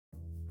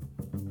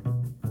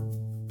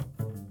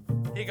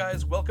Hey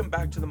guys, welcome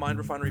back to the Mind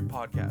Refinery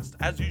Podcast.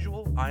 As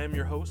usual, I am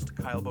your host,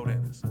 Kyle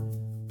Bodanis.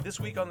 This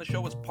week on the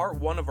show is part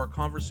one of our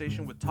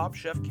conversation with Top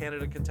Chef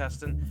Canada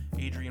contestant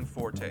Adrian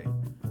Forte.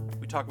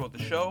 We talk about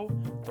the show,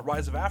 the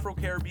rise of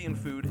Afro-Caribbean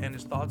food, and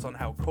his thoughts on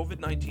how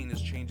COVID-19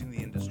 is changing the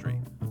industry.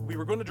 We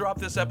were going to drop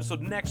this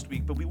episode next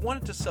week, but we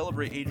wanted to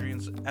celebrate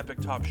Adrian's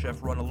epic Top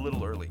Chef run a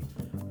little early.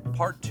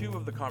 Part two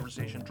of the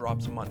conversation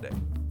drops Monday.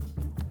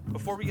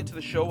 Before we get to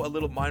the show, a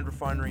little Mind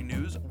Refinery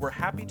news. We're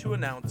happy to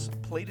announce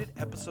Plated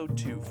Episode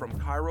 2 from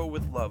Cairo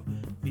with Love,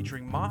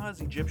 featuring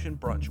Maha's Egyptian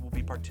Brunch, will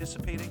be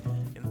participating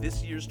in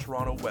this year's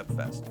Toronto Web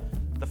Fest.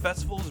 The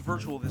festival is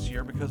virtual this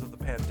year because of the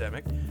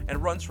pandemic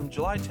and runs from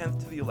July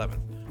 10th to the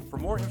 11th. For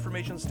more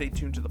information, stay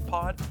tuned to the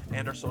pod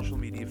and our social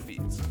media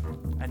feeds.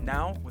 And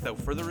now, without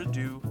further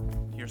ado,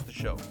 here's the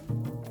show.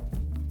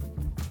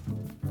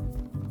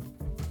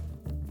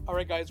 All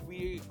right, guys,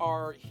 we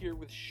are here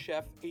with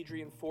Chef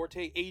Adrian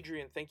Forte.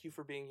 Adrian, thank you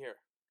for being here.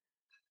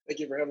 Thank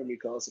you for having me,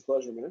 Carl. It's a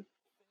pleasure, man.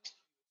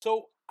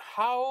 So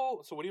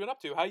what have you been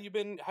up to? How you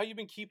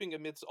been keeping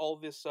amidst all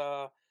this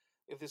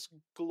this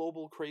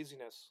global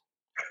craziness?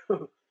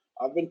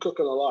 I've been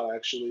cooking a lot,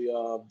 actually.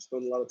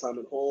 Spending a lot of time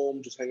at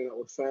home, just hanging out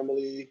with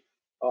family,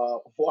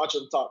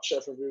 watching Top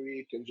Chef every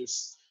week, and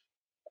just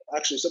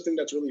actually something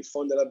that's really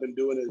fun that I've been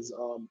doing is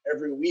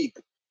every week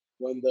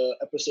when the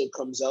episode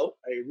comes out,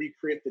 I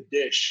recreate the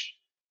dish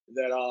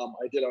that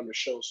I did on the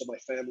show, so my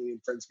family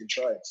and friends can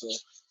try it. So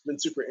it's been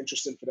super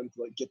interesting for them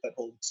to like get that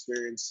whole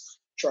experience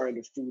trying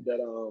the food that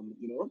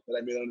that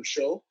I made on the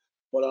show.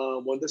 But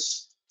when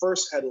this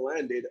first had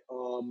landed,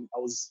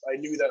 I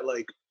knew that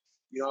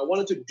I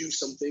wanted to do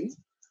something.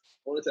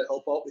 I wanted to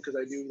help out because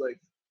I knew like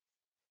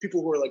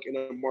people who are like in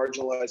a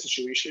marginalized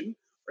situation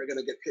are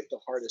gonna get hit the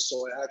hardest.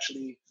 So I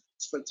actually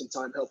spent some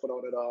time helping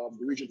out at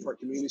the Regent Park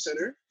Community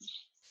Center,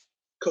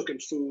 cooking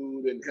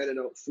food and handing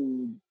out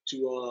food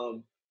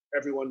to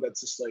everyone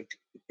that's just like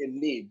in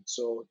need.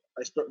 So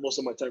I spent most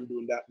of my time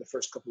doing that the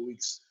first couple of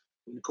weeks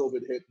when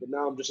COVID hit. But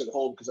now I'm just at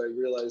home because I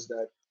realized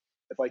that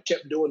if I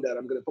kept doing that,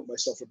 I'm going to put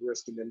myself at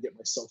risk and then get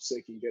myself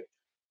sick and get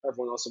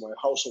everyone else in my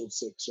household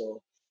sick.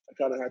 So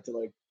I kind of had to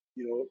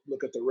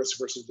look at the risk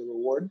versus the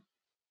reward.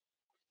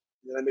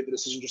 And then I made the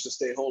decision just to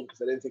stay home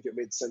because I didn't think it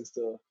made sense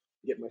to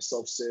get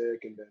myself sick.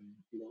 And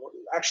then,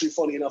 actually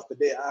funny enough, the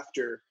day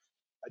after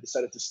I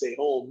decided to stay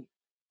home,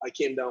 I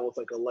came down with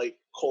like a light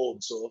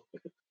cold, so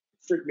it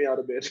freaked me out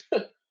a bit.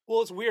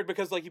 Well, it's weird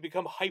because like you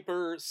become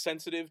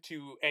hypersensitive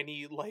to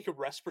any like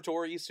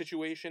respiratory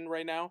situation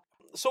right now.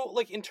 So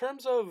like in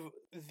terms of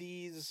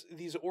these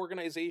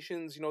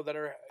organizations, that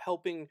are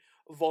helping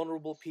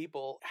vulnerable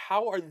people,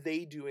 how are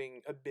they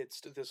doing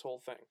amidst this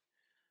whole thing?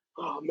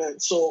 Oh man,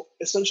 so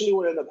essentially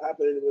what ended up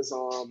happening was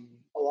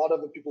a lot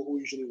of the people who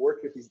usually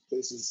work at these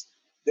places,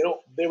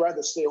 they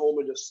rather stay home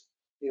and just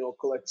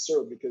collect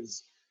syrup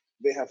because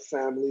they have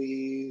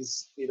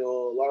families, a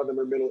lot of them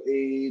are middle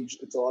age.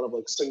 It's a lot of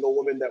like single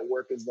women that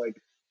work as like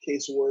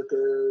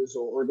caseworkers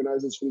or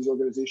organizers for these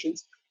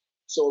organizations.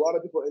 So a lot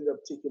of people end up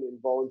taking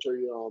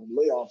involuntary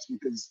layoffs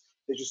because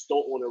they just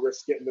don't want to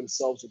risk getting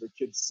themselves or their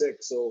kids sick.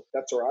 So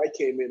that's where I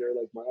came in, or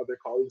like my other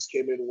colleagues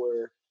came in,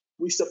 where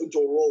we stepped into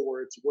a role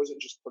where it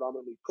wasn't just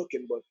predominantly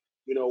cooking, but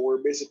we're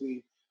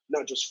basically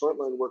not just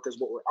frontline workers,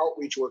 but we're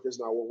outreach workers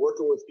now. We're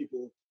working with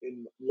people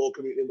in low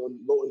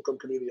income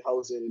community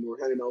housing, and we're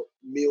handing out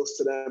meals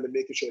to them and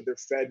making sure they're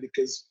fed.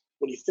 Because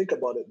when you think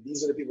about it,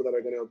 these are the people that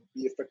are going to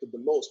be affected the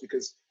most,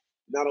 because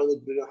not only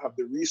do they not have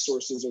the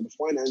resources or the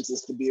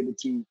finances to be able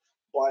to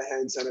buy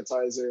hand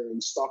sanitizer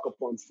and stock up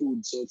on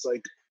food. So it's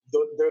like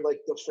they're like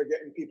the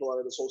forgetting people out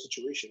of this whole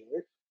situation,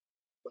 right?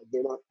 Like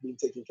they're not being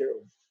taken care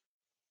of.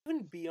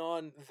 Even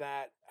beyond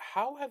that,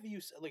 how have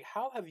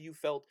you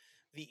felt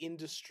the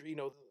industry,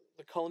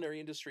 the culinary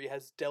industry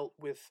has dealt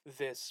with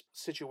this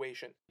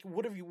situation?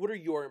 What are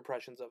your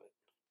impressions of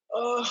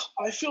it?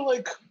 I feel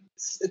like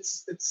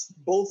it's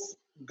both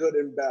good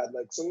and bad.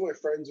 Like some of my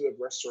friends who have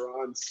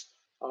restaurants,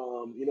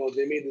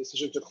 they made the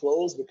decision to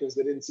close because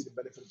they didn't see the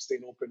benefit of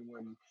staying open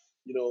when,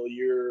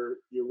 your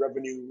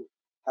revenue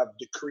have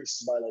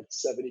decreased by like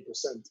 70%.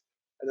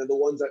 And then the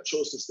ones that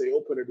chose to stay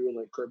open are doing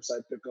like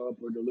curbside pickup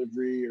or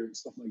delivery or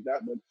stuff like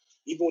that. But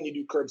even when you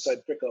do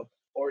curbside pickup,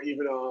 or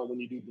even when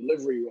you do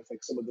delivery with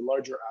like some of the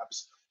larger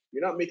apps,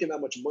 you're not making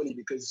that much money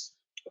because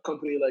a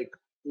company like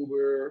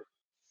Uber,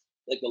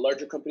 like the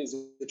larger companies,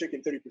 they're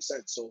taking 30%.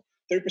 So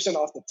 30%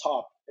 off the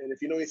top. And if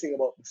you know anything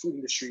about the food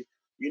industry,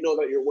 you know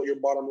that what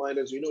your bottom line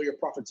is. Your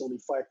profit's only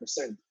 5%, 5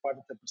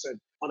 to 10%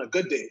 on a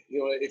good day.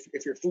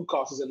 If your food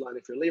cost is in line,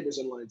 if your labor's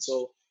in line.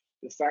 So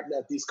the fact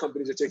that these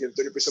companies are taking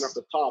 30% off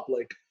the top,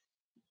 like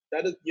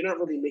that is, you're not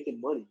really making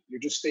money.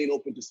 You're just staying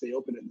open to stay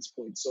open at this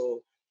point.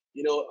 So,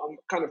 I'm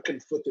kind of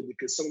conflicted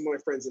because some of my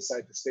friends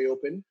decided to stay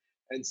open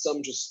and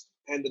some just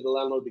handed the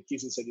landlord the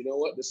keys and said, you know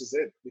what, this is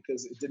it,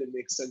 because it didn't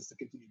make sense to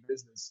continue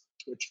business,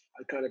 which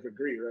I kind of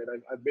agree, right?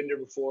 I've been there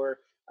before.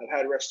 I've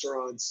had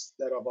restaurants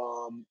that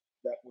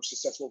that were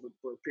successful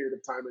for a period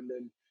of time, and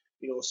then,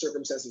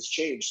 circumstances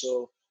change.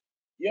 So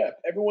yeah,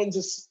 everyone's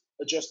just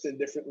adjusting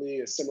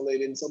differently,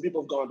 assimilating. Some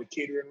people have gone to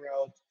catering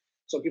route.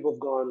 Some people have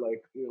gone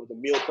like, the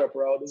meal prep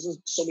route. There's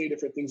just so many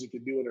different things you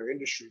can do in our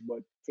industry. But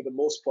for the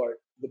most part,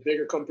 the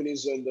bigger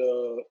companies and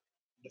the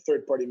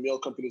third party meal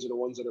companies are the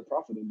ones that are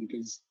profiting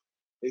because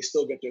they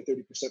still get their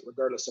 30%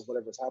 regardless of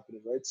whatever's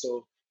happening, right?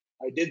 So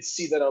I did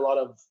see that a lot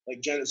of,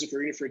 like, Janet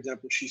Zuccherini, for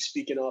example, she's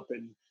speaking up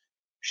and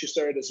she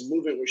started this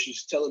movement where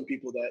she's telling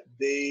people that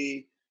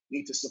they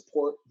need to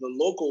support the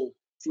local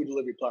food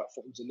delivery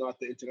platforms and not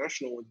the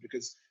international ones,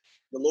 because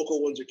the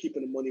local ones are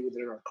keeping the money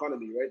within our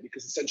economy, right?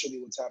 Because essentially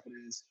what's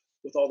happening is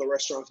with all the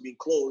restaurants being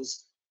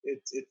closed,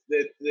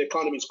 the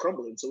economy is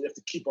crumbling. So we have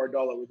to keep our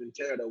dollar within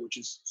Canada, which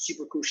is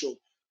super crucial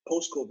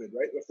post-COVID,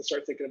 right? We have to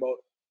start thinking about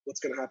what's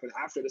going to happen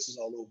after this is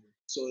all over.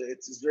 So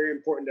it's very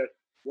important that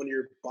when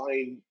you're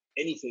buying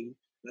anything,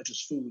 not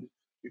just food,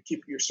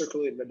 you're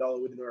circulating the dollar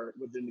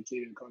within the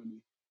Canadian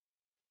economy.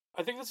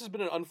 I think this has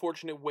been an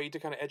unfortunate way to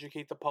kind of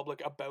educate the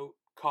public about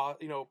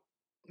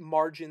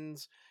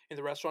margins in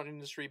the restaurant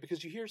industry,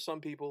 because you hear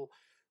some people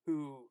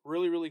who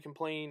really, really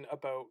complain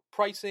about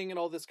pricing and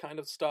all this kind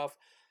of stuff.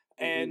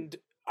 And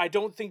I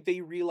don't think they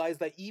realize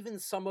that even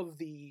some of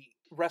the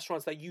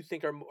restaurants that you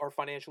think are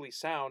financially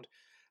sound,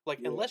 like,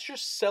 unless you're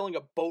selling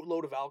a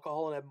boatload of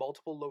alcohol and at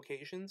multiple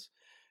locations,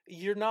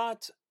 you're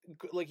not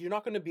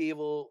going to be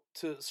able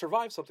to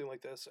survive something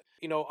like this.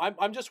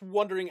 I'm just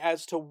wondering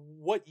as to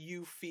what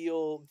you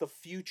feel the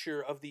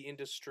future of the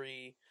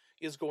industry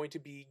is going to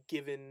be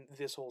given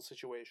this whole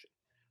situation.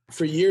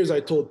 For years,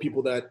 I told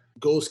people that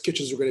ghost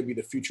kitchens were going to be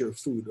the future of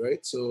food,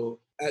 right? So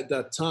at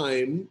that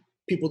time,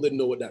 people didn't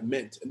know what that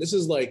meant. And this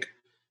is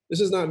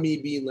not me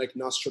being like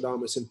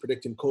Nostradamus and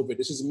predicting COVID.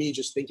 This is me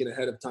just thinking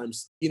ahead of time,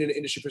 being in the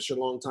industry for such a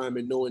long time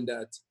and knowing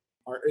that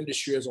our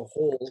industry as a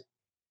whole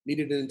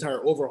needed an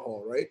entire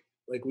overhaul, right?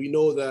 Like, we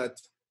know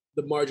that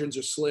the margins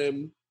are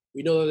slim.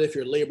 We know that if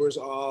your labor's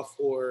off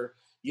or,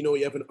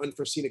 you have an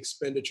unforeseen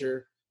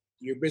expenditure,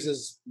 your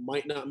business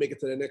might not make it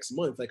to the next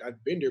month. Like,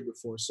 I've been there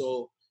before.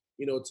 So,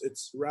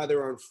 it's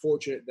rather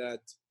unfortunate that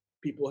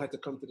people had to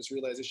come to this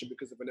realization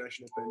because of a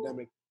national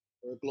pandemic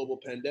or a global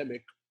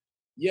pandemic.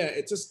 Yeah,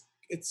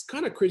 it's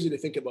kind of crazy to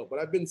think about, but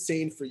I've been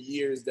saying for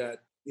years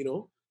that,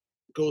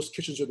 ghost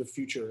kitchens are the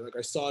future. Like,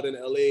 I saw it in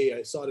LA,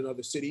 I saw it in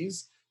other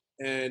cities.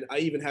 And I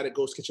even had a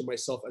ghost kitchen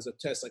myself as a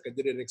test. Like, I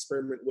did an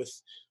experiment with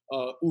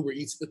Uber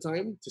Eats at the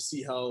time to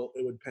see how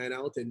it would pan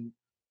out. And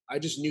I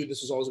just knew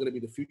this was always going to be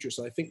the future.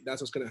 So I think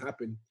that's what's going to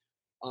happen.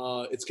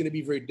 It's going to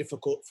be very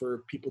difficult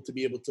for people to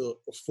be able to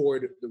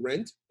afford the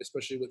rent,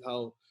 especially with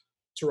how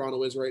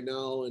Toronto is right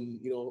now.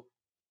 And,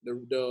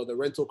 the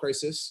rental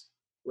crisis,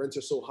 rents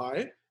are so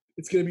high.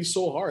 It's going to be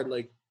so hard.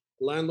 Like,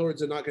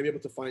 landlords are not going to be able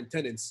to find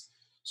tenants.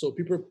 So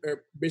people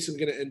are basically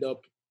going to end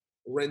up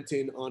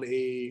renting on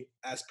a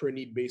as per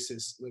need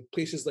basis. Like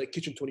places like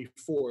Kitchen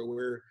 24,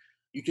 where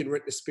you can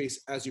rent the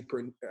space as you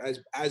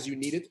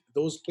need it.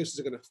 Those places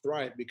are going to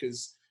thrive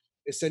because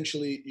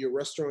essentially your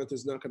restaurant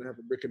is not going to have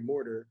a brick and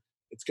mortar.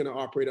 It's going to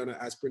operate on an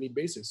as per need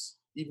basis,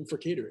 even for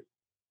catering.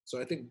 So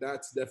I think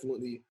that's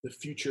definitely the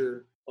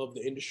future of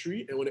the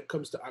industry. And when it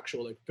comes to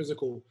actual like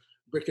physical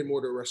brick and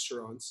mortar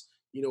restaurants,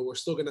 we're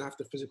still going to have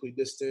to physically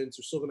distance.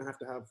 We're still going to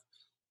have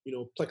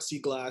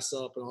plexiglass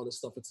up and all this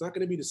stuff. It's not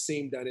going to be the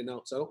same dining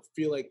out. So I don't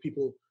feel like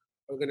people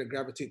are going to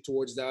gravitate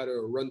towards that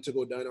or run to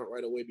go dine out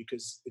right away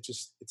because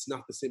it's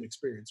not the same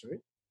experience, right?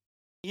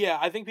 Yeah,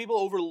 I think people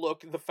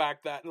overlook the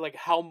fact that, like,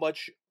 how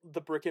much the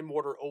brick and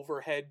mortar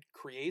overhead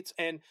creates.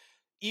 And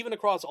even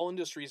across all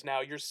industries now,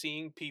 you're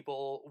seeing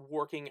people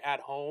working at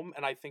home,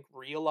 and I think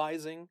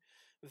realizing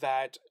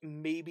that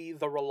maybe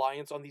the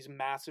reliance on these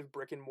massive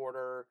brick and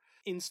mortar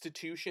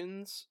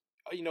institutions,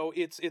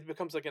 it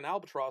becomes like an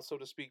albatross, so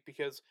to speak,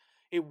 because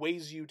it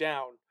weighs you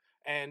down.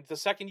 And the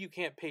second you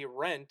can't pay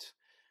rent,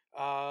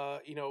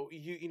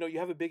 you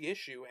have a big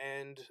issue.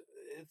 And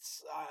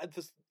it's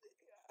this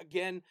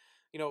again,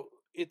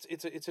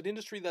 it's an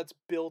industry that's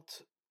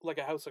built like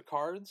a house of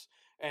cards,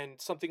 and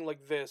something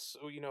like this,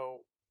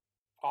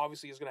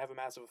 obviously is going to have a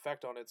massive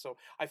effect on it. So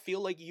I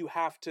feel like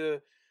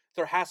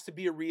there has to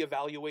be a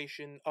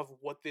reevaluation of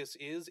what this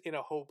is in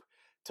a hope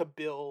to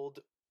build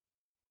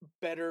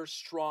better,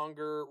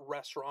 stronger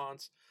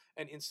restaurants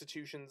and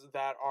institutions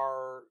that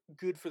are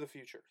good for the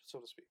future, so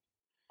to speak.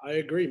 I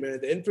agree, man.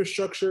 The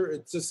infrastructure,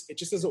 it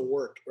just doesn't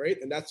work, right?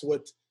 And that's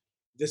what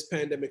this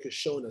pandemic has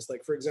shown us.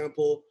 Like, for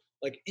example,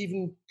 like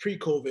even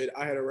pre-COVID,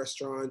 I had a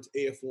restaurant,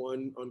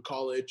 AF1 on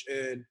College,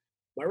 and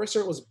my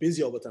restaurant was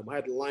busy all the time. I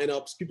had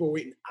lineups, people were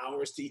waiting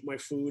hours to eat my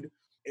food.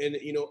 And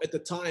at the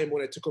time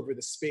when I took over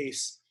the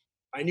space,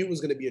 I knew it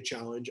was going to be a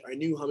challenge. I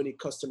knew how many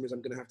customers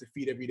I'm going to have to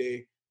feed every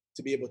day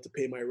to be able to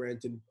pay my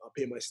rent and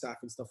pay my staff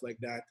and stuff like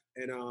that.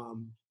 And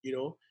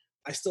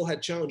I still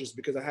had challenges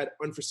because I had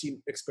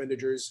unforeseen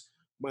expenditures.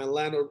 My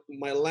landlord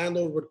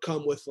would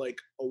come with like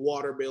a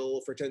water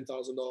bill for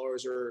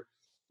 $10,000, or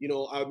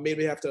I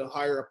maybe have to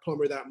hire a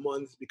plumber that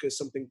month because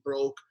something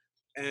broke,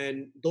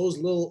 and those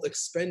little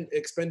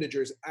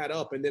expenditures add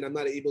up, and then I'm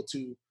not able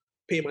to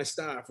pay my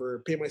staff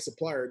or pay my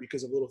supplier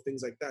because of little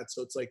things like that.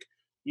 So it's like,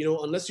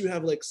 unless you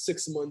have like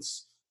 6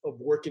 months of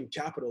working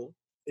capital,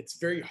 it's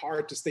very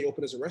hard to stay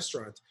open as a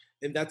restaurant.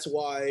 And that's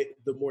why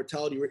the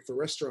mortality rate for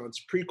restaurants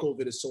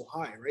pre-COVID is so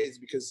high, right? It's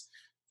because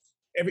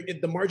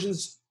the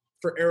margins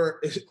for error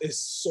is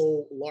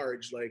so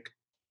large, like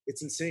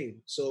it's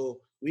insane. So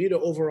we need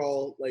an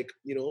overall, like,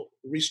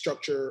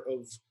 restructure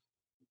of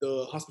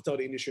the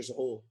hospitality industry as a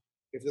whole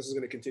if this is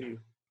going to continue.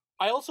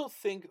 I also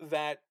think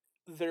that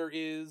there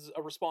is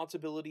a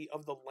responsibility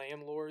of the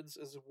landlords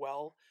as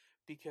well,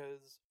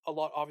 because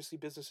obviously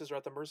businesses are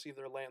at the mercy of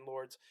their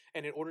landlords,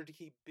 and in order to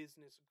keep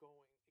business going,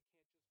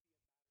 it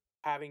can't just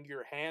be having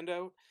your hand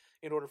out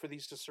in order for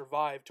these to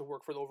survive, to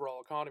work for the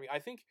overall economy. I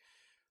think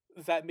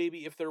that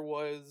maybe if there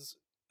was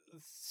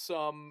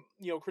some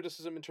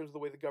criticism in terms of the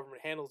way the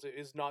government handles it,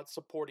 is not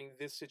supporting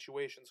this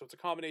situation. So it's a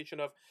combination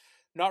of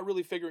not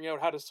really figuring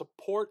out how to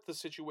support the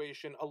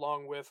situation,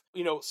 along with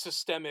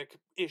systemic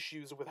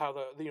issues with how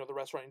the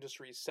restaurant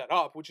industry is set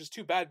up, which is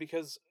too bad,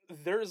 because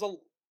there is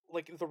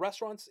the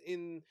restaurants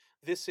in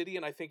this city,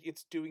 and I think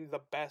it's doing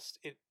the best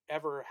it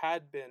ever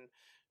had been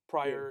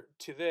prior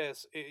to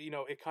this.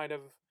 It kind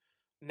of,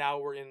 now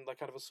we're in like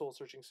kind of a soul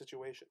searching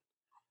situation.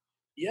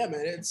 Yeah,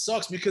 man, it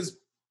sucks because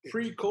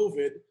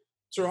pre-COVID,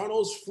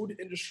 Toronto's food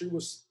industry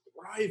was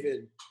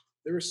thriving.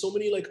 There were so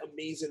many like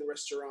amazing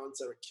restaurants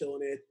that were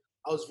killing it.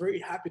 I was very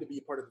happy to be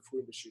a part of the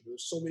food industry. There were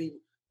so many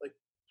like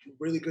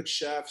really good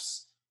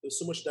chefs. There's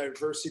so much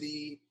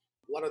diversity,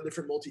 a lot of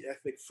different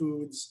multi-ethnic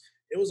foods.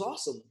 It was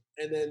awesome.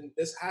 And then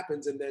this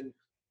happens, and then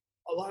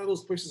a lot of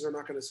those places are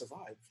not going to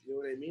survive. You know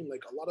what I mean?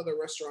 Like a lot of the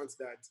restaurants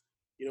that,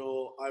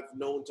 I've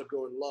known to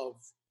grow and love,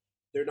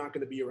 they're not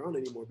going to be around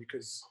anymore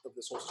because of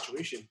this whole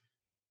situation.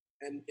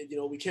 And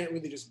we can't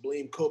really just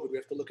blame COVID. We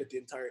have to look at the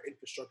entire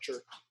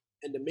infrastructure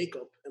and the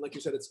makeup. And like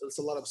you said, it's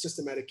a lot of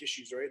systematic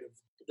issues, right? Of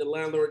the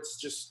landlords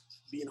just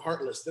being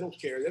heartless. They don't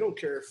care. They don't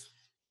care if,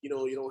 you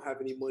don't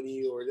have any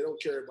money, or they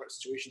don't care about the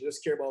situation. They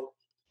just care about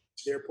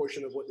their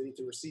portion of what they need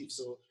to receive.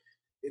 So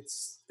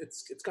it's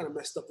kind of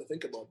messed up to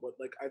think about. But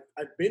like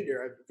I've been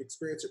there. I've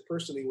experienced it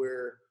personally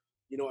where,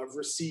 I've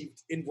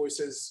received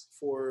invoices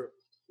for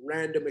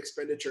random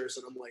expenditures,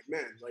 and I'm like,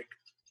 man, like,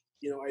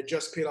 I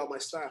just paid all my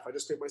staff. I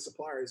just paid my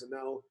suppliers, and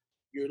now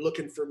you're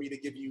looking for me to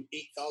give you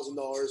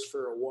 $8,000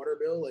 for a water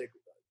bill. Like,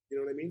 you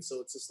know what I mean?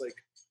 So it's just like,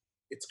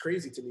 it's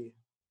crazy to me.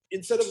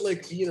 Instead of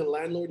like being a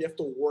landlord, you have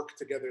to work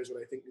together is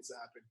what I think needs to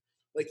happen.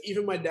 Like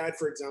even my dad,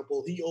 for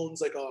example, he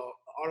owns like a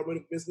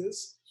automotive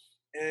business,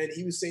 and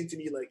he was saying to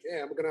me like,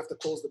 "Yeah, I'm gonna have to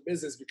close the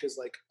business because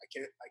like I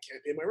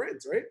can't pay my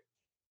rent, right?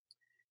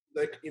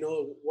 Like,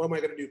 what am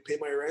I gonna do? Pay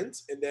my rent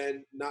and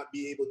then not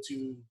be able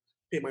to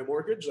pay my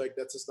mortgage? Like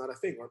that's just not a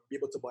thing. Or be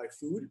able to buy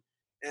food."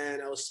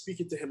 And I was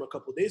speaking to him a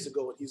couple of days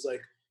ago, and he's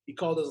like, he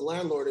called his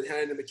landlord and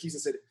handed him the keys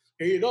and said,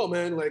 "Here you go,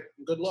 man. Like,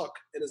 good luck."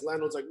 And his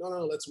landlord's like,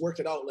 no, let's work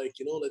it out. Like,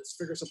 let's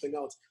figure something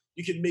out.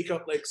 You can make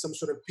up like some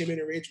sort of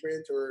payment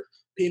arrangement, or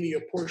pay me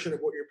a portion of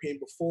what you're paying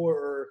before,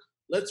 or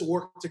let's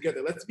work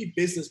together. Let's be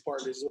business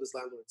partners is what his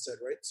landlord said,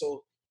 right?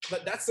 So,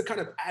 but that's the kind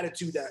of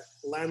attitude that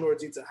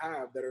landlords need to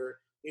have that are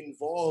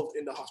involved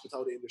in the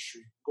hospitality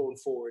industry going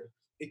forward.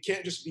 It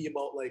can't just be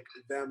about like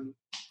them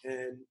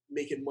and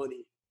making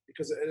money,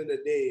 because at the end of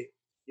the day,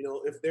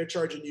 if they're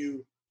charging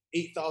you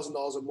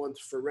 $8,000 a month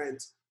for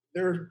rent,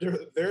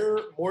 their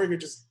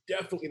mortgage is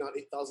definitely not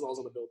 $8,000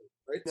 on the building,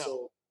 right? No.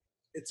 So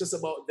it's just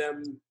about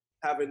them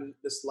having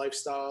this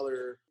lifestyle,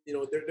 or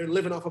they're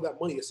living off of that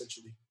money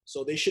essentially.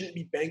 So they shouldn't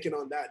be banking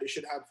on that. They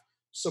should have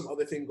some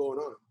other thing going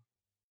on.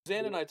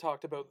 Zan and I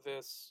talked about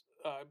this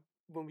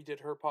when we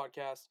did her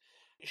podcast.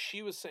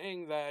 She was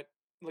saying that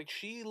like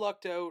she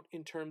lucked out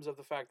in terms of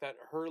the fact that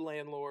her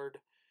landlord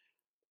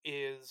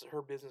is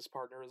her business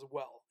partner as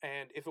well,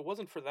 and if it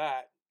wasn't for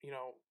that,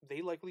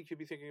 they likely could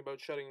be thinking about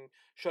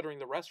shuttering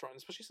the restaurant,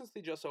 especially since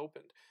they just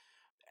opened.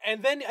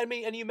 And then, I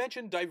mean, and you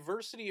mentioned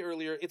diversity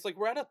earlier. It's like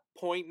we're at a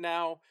point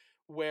now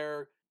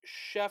where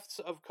chefs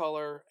of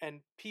color and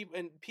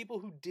people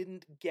who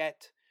didn't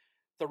get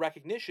the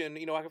recognition,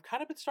 have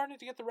kind of been starting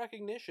to get the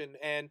recognition.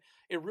 And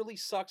it really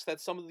sucks that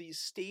some of these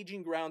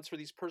staging grounds for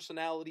these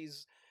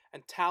personalities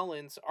and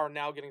talents are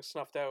now getting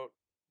snuffed out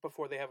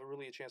before they have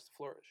a chance to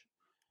flourish.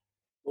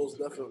 Most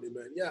definitely,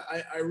 man. Yeah,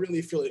 I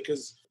really feel it,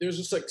 because there's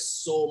just like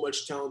so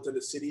much talent in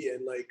the city,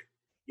 and like,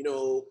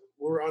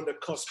 we're on the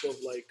cusp of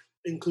like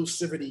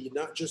inclusivity,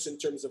 not just in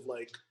terms of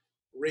like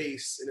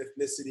race and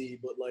ethnicity,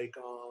 but like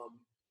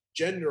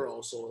gender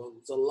also.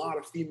 There's a lot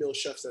of female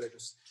chefs that are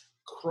just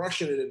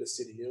crushing it in the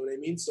city. You know what I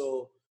mean?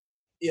 So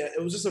yeah,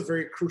 it was just a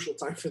very crucial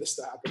time for this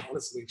to happen,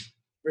 honestly.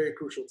 Very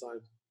crucial time.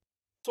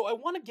 So I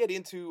want to get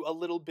into a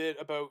little bit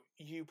about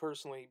you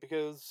personally,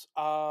 because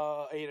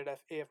I ate at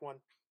AF1.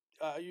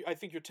 I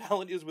think your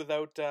talent is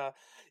without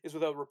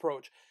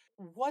reproach.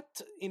 What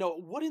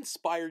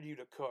inspired you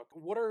to cook?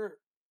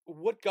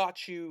 What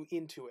got you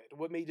into it?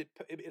 What made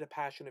it a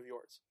passion of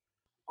yours?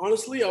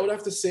 Honestly, I would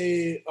have to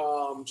say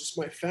just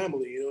my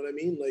family. You know what I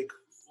mean? Like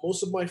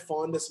most of my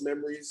fondest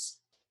memories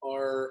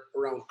are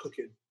around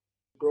cooking.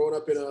 Growing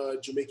up in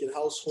a Jamaican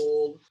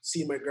household,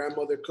 seeing my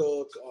grandmother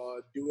cook,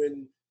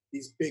 doing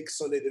these big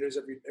Sunday dinners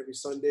every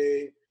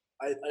Sunday.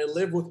 I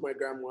lived with my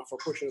grandma for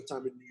a portion of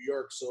time in New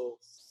York, so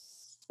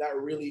that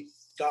really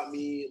got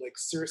me like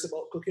serious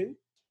about cooking.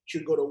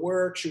 She'd go to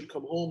work, she'd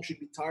come home, she'd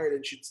be tired,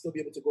 and she'd still be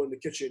able to go in the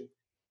kitchen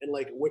and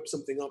like whip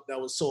something up that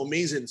was so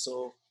amazing.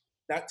 So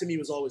that to me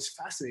was always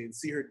fascinating.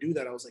 See her do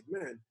that, I was like,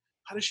 man,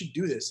 how does she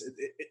do this?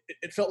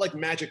 It felt like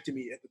magic to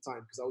me at the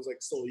time because I was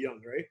like still young,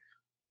 right?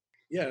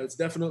 Yeah, it's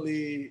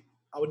definitely,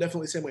 I would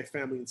definitely say my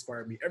family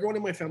inspired me. Everyone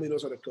in my family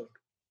knows how to cook.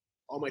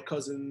 All my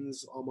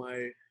cousins, all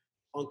my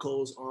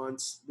uncles,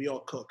 aunts, we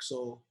all cook.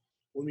 So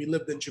when we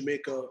lived in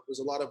Jamaica, there's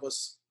a lot of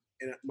us,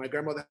 and my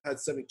grandmother had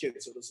 7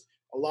 kids, so there's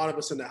a lot of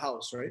us in the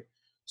house, right?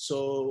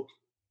 So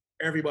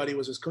everybody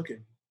was just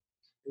cooking.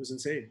 It was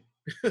insane.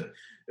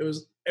 It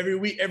was every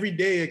week, every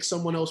day, like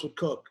someone else would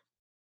cook.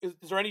 Is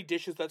there any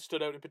dishes that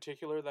stood out in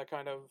particular that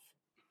kind of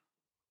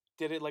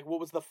did it? Like, what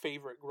was the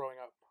favorite growing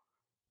up?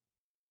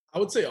 I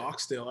would say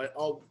oxtail.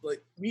 I'll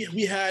like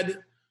we had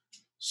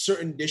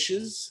certain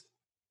dishes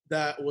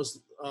that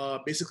was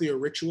basically a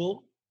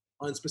ritual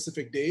on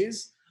specific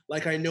days.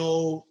 Like I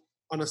know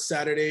on a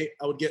Saturday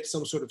I would get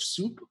some sort of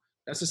soup.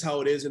 That's just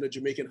how it is in a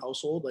Jamaican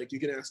household. Like you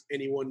can ask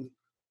anyone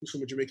who's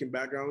from a Jamaican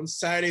background.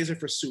 Saturdays are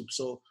for soup,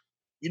 so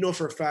you know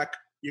for a fact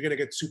you're gonna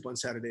get soup on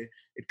Saturday.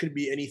 It could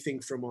be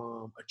anything from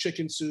a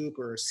chicken soup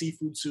or a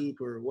seafood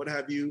soup or what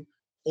have you,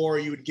 or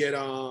you would get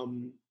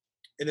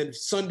and then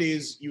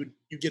Sundays you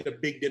get a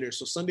big dinner.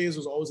 So Sundays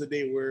was always a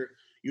day where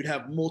you'd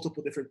have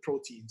multiple different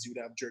proteins. You'd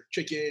have jerk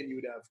chicken,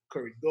 you'd have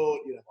curried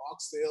goat, you'd have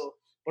oxtail.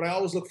 But I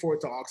always look forward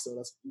to oxtail.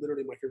 That's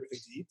literally my favorite thing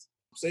to eat.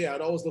 So yeah,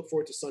 I'd always look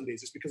forward to Sundays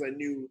just because I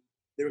knew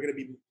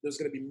there's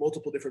gonna be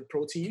multiple different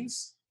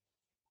proteins.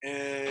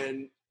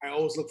 And I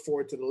always look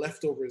forward to the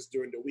leftovers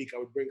during the week. I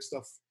would bring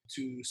stuff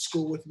to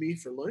school with me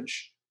for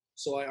lunch.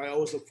 So I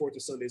always look forward to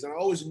Sundays. And I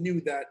always knew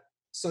that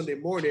Sunday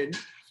morning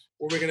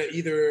we're gonna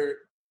either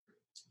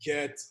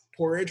get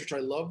porridge, which I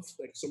love,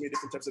 like so many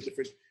different types of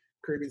different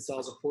Caribbean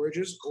styles of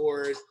porridges,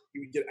 or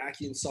you would get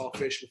ackee and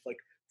saltfish with like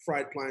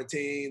fried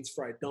plantains,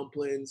 fried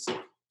dumplings.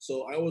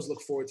 So I always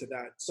look forward to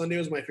that. Sunday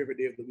was my favorite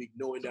day of the week,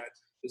 knowing that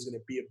there's going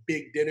to be a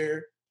big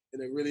dinner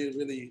and a really,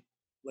 really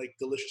like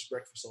delicious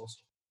breakfast also.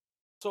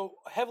 So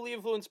heavily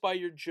influenced by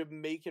your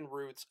Jamaican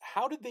roots,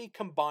 how did they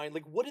combine?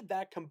 Like, what did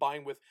that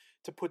combine with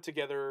to put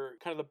together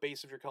kind of the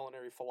base of your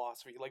culinary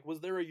philosophy? Like,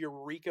 was there a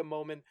eureka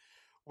moment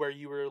where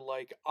you were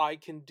like, I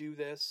can do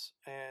this,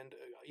 and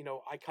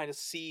I kind of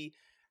see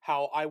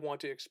how I want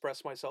to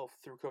express myself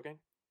through cooking?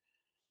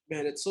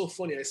 Man, it's so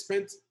funny. I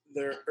spent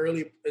the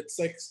early. It's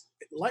like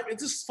life.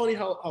 It's just funny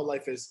how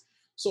life is.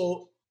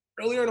 So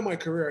earlier in my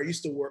career, I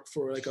used to work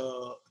for like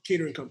a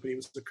catering company. It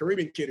was a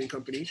Caribbean catering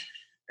company,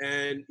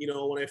 and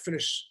when I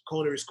finished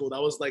culinary school,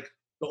 that was like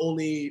the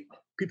only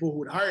people who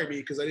would hire me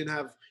because I didn't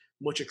have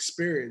much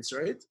experience,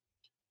 right?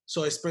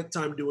 So I spent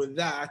time doing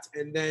that,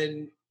 and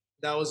then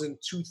that was in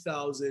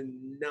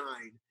 2009.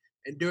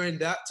 And during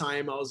that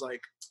time, I was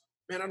like,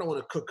 man, I don't want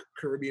to cook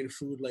Caribbean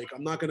food. Like,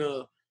 I'm not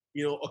gonna,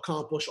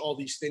 accomplish all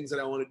these things that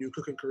I want to do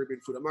cooking Caribbean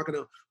food. I'm not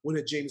gonna win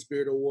a James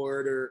Beard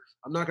Award, or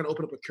I'm not gonna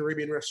open up a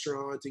Caribbean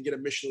restaurant and get a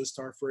Michelin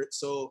star for it.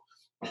 So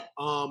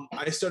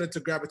I started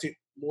to gravitate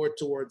more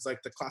towards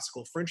like the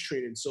classical French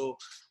training. So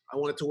I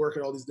wanted to work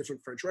at all these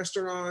different French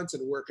restaurants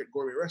and work at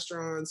gourmet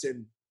restaurants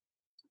and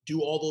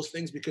do all those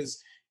things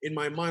because in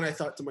my mind, I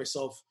thought to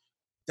myself,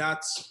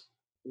 that's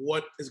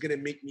what is going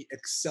to make me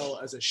excel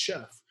as a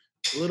chef.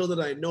 Little did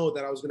I know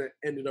that I was going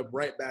to end up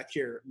right back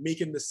here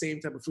making the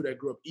same type of food I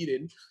grew up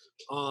eating.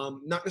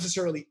 Not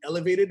necessarily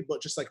elevated,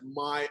 but just like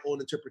my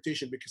own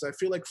interpretation, because I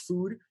feel like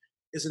food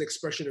is an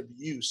expression of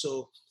you.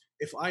 So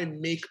if I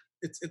make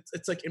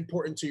it's like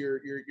important to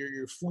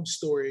your food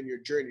story and your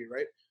journey,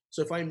 right?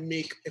 So if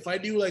I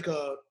do like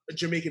a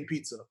Jamaican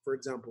pizza, for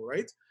example,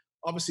 right?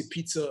 Obviously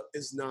pizza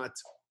is not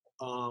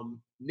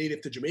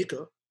native to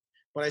Jamaica,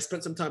 but I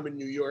spent some time in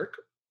New York.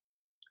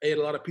 I ate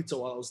a lot of pizza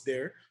while I was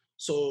there.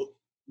 So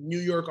New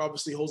York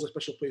obviously holds a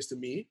special place to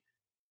me.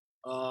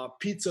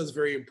 Pizza is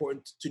very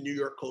important to New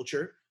York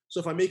culture. So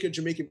if I make a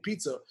Jamaican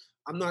pizza,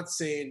 I'm not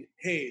saying,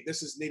 hey,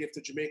 this is native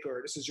to Jamaica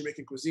or this is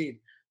Jamaican cuisine.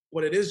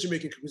 But it is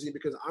Jamaican cuisine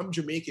because I'm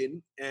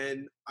Jamaican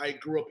and I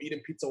grew up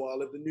eating pizza while I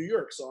lived in New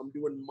York. So I'm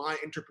doing my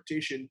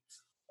interpretation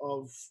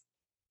of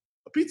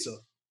a pizza.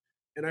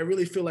 And I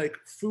really feel like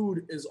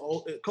food is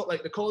all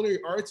like the culinary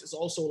arts is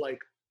also like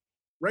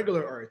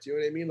regular art. You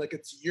know what I mean? Like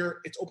it's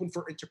open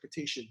for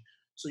interpretation.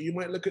 So you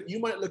might look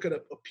at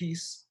a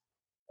piece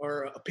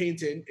or a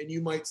painting and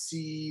you might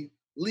see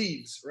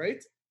leaves,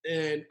 right?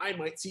 And I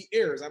might see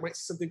airs. I might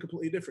see something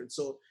completely different.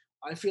 So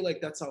I feel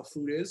like that's how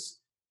food is.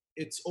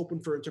 It's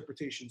open for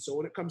interpretation. So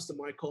when it comes to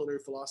my culinary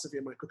philosophy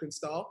and my cooking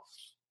style,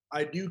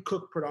 I do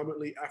cook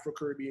predominantly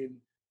Afro-Caribbean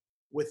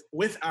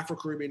with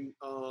Afro-Caribbean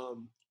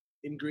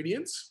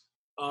ingredients.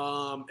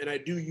 And I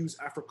do use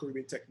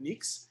Afro-Caribbean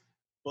techniques,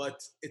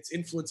 but it's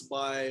influenced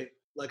by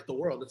like the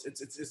world.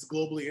 It's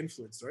globally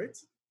influenced, right?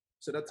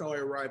 So that's how I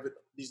arrive at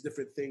these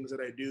different things that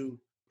I do.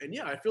 And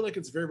yeah, I feel like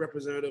it's very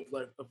representative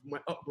like of my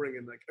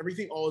upbringing. Like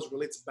everything always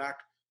relates back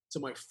to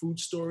my food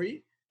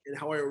story and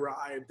how I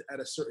arrived at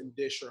a certain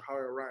dish or how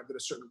I arrived at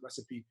a certain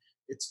recipe.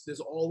 There's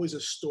always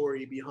a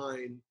story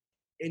behind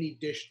any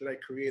dish that I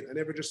create. I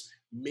never just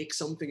make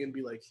something and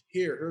be like,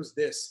 here's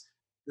this.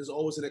 There's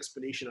always an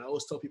explanation. I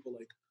always tell people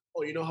like,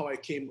 oh, you know how I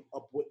came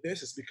up with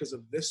this? It's because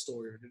of this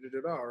story, or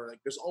or like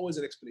there's always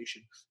an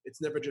explanation.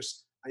 It's never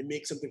just I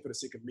make something for the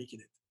sake of making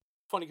it.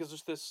 Funny because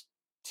there's this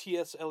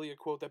T.S. Eliot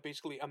quote that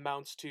basically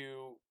amounts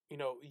to,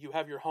 you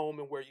have your home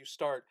and where you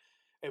start.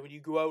 And when you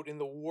go out in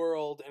the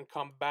world and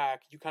come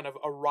back, you kind of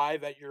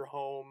arrive at your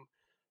home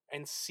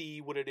and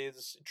see what it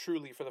is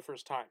truly for the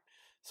first time.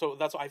 So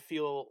that's what I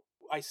feel.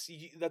 I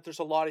see that there's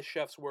a lot of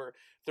chefs where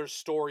their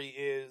story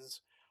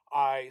is,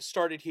 I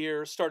started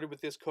here, started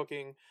with this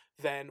cooking,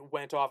 then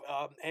went off.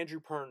 Andrew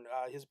Pern,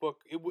 his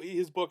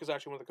book is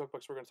actually one of the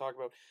cookbooks we're going to talk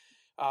about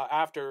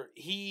after.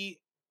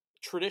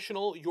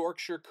 Traditional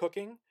Yorkshire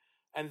cooking,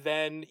 and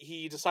then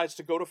he decides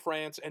to go to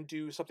France and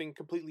do something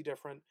completely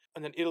different,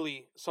 and then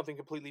Italy, something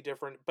completely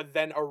different, but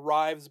then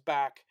arrives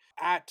back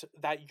at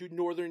that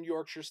Northern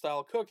Yorkshire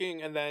style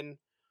cooking, and then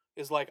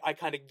is like, I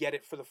kind of get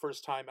it for the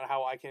first time and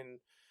how I can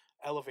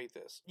elevate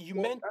this.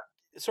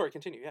 Sorry,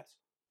 continue, yes.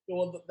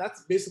 Well,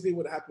 that's basically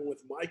what happened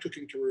with my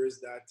cooking career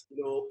is that,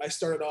 I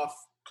started off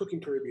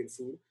cooking Caribbean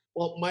food.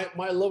 Well,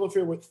 my love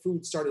affair with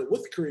food started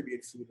with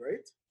Caribbean food,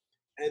 right?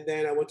 And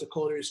then I went to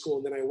culinary school,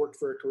 and then I worked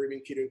for a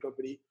Caribbean catering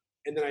company.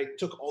 And then I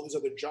took all these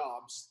other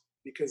jobs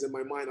because in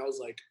my mind, I was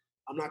like,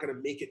 I'm not going to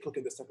make it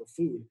cooking this type of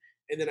food.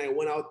 And then I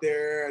went out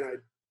there and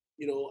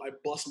I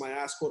bust my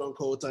ass, quote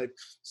unquote. I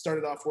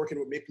started off working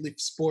with Maple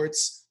Leaf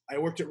Sports. I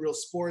worked at Real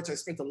Sports. I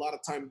spent a lot of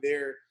time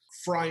there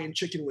frying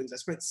chicken wings. I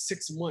spent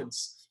 6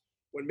 months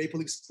when Maple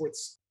Leaf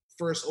Sports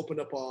first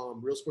opened up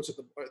Real Sports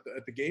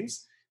at the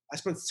games. I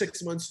spent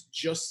 6 months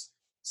just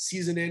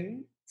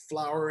seasoning,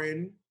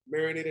 flouring,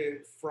 marinated, and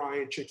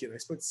frying chicken. I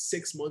spent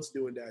 6 months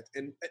doing that.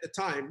 And at the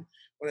time,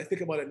 when I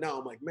think about it now,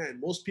 I'm like, man,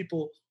 most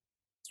people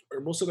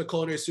or most of the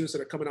culinary students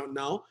that are coming out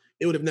now,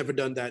 they would have never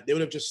done that. They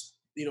would have just,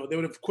 they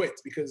would have quit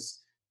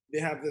because they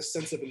have this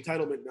sense of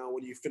entitlement now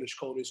when you finish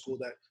culinary school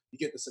that you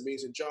get this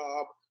amazing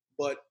job.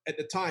 But at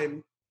the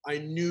time, I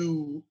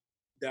knew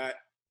that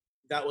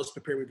was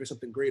preparing me for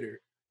something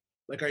greater.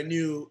 Like I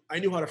knew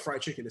how to fry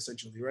chicken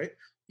essentially, right?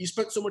 You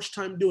spent so much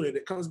time doing it.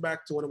 It comes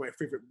back to one of my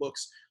favorite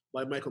books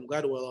by Michael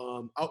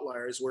Gladwell,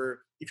 Outliers, where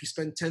if you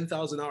spend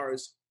 10,000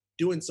 hours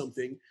doing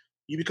something,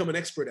 you become an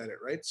expert at it,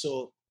 right?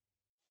 So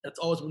that's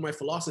always been my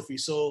philosophy.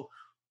 So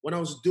when I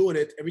was doing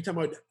it, every time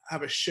I'd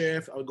have a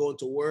shift, I would go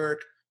into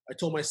work. I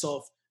told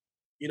myself,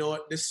 you know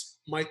what, this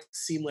might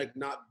seem like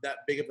not that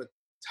big of a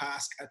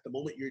task at the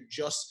moment. You're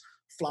just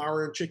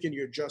flouring chicken,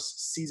 you're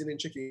just seasoning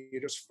chicken,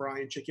 you're just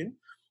frying chicken.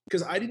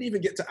 Because I didn't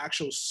even get to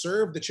actually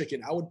serve the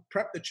chicken. I would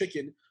prep the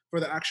chicken for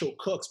the actual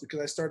cooks because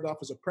I started off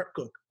as a prep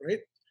cook, right?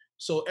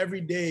 So every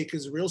day,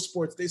 because Real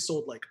Sports, they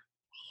sold like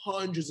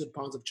hundreds of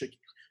pounds of chicken,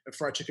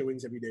 fried chicken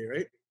wings every day,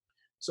 right?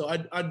 So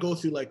I'd go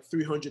through like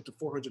 300 to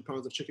 400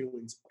 pounds of chicken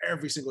wings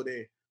every single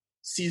day,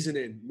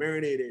 seasoning,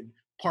 marinating,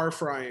 par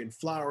frying,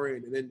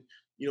 flouring, and then,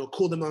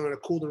 cool them on a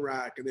cooling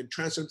rack and then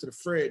transfer them to the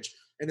fridge.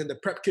 And then the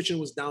prep kitchen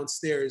was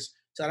downstairs.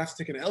 So I'd have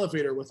to take an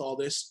elevator with all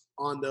this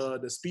on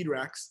the speed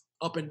racks,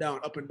 up and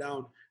down,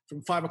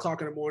 from 5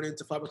 o'clock in the morning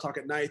to 5 o'clock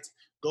at night,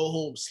 go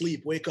home,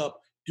 sleep, wake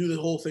up, do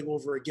the whole thing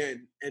over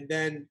again. And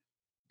then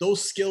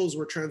those skills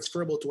were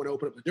transferable to when I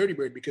opened up the Dirty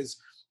Bird because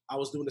I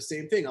was doing the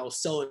same thing. I was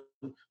selling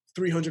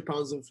 300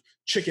 pounds of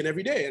chicken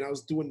every day and I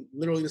was doing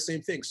literally the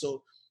same thing.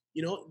 So,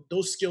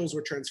 those skills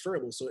were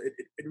transferable. So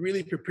it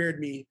really prepared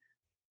me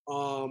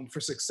for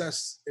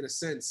success in a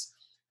sense.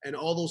 And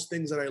all those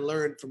things that I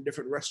learned from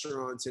different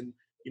restaurants and,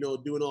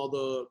 doing all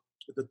the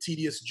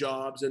tedious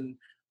jobs and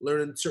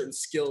learning certain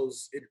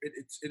skills,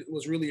 it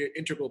was really an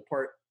integral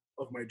part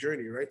of my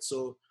journey, right?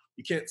 So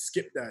you can't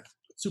skip that.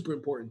 It's super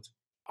important.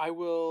 I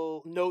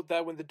will note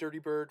that when the Dirty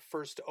Bird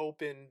first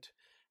opened,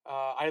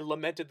 I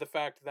lamented the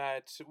fact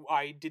that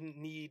I didn't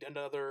need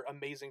another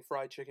amazing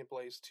fried chicken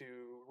place to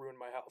ruin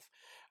my health.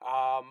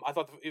 I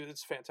thought it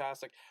was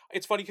fantastic.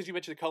 It's funny because you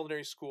mentioned the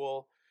culinary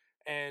school,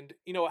 and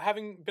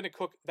having been a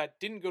cook that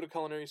didn't go to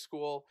culinary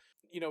school,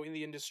 in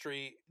the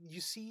industry, you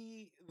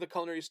see the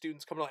culinary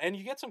students coming on, and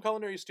you get some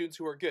culinary students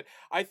who are good.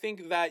 I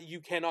think that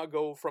you cannot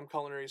go from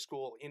culinary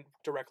school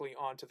directly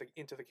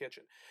into the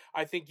kitchen.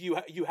 I think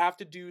you have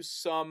to do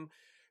some.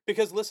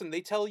 Because listen,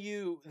 they tell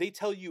you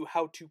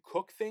how to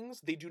cook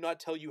things. They do not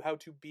tell you how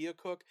to be a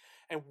cook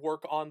and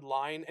work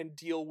online and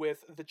deal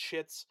with the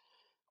chits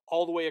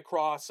all the way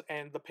across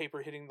and the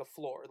paper hitting the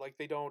floor. Like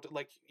they don't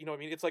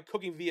it's like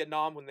cooking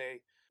Vietnam when they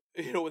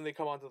when they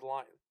come onto the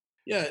line.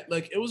 Yeah,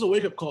 like it was a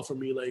wake up call for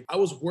me. Like I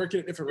was working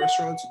at different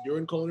restaurants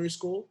during culinary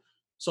school.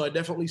 So I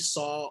definitely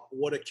saw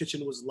what a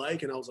kitchen was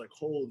like and I was like,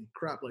 holy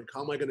crap, like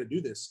how am I gonna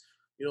do this?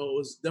 It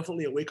was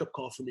definitely a wake up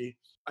call for me.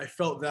 I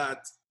felt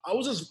that I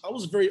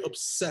was very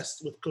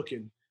obsessed with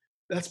cooking.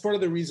 That's part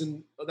of the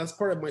reason, that's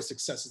part of my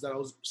success is that I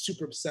was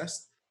super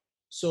obsessed.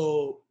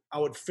 So I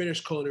would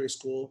finish culinary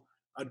school.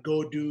 I'd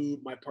go do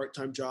my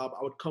part-time job.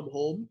 I would come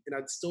home and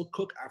I'd still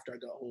cook after I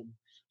got home.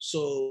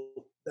 So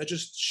that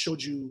just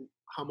showed you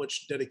how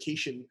much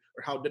dedication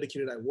or how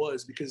dedicated I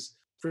was because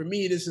for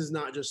me, this is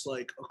not just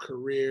like a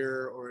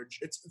career or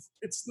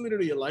it's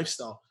literally a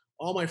lifestyle.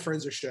 all my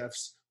friends are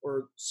chefs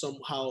or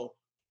somehow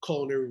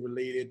culinary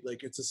related.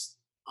 Like it's just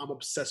I'm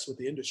obsessed with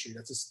the industry.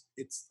 That's just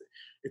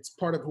it's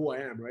part of who I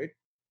am, right?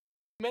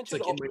 You It's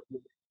mentioned like in my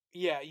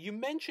Yeah, you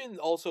mentioned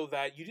also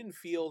that you didn't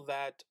feel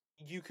that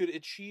you could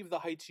achieve the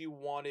heights you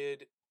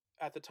wanted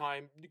at the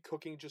time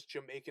cooking just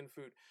Jamaican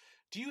food.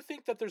 Do you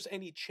think that there's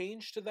any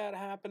change to that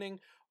happening,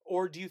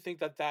 or do you think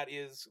that that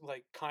is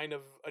like kind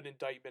of an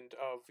indictment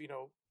of,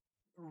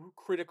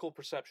 critical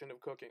perception of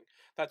cooking,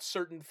 that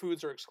certain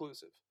foods are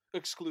excluded,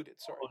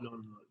 sorry. oh no.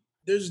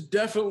 There's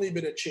definitely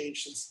been a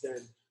change since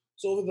then.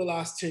 So over the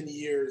last 10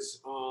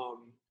 years,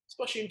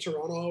 especially in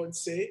Toronto, I would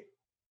say,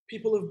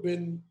 people have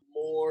been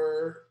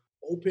more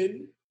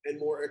open and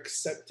more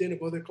accepting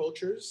of other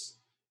cultures.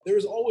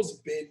 There's always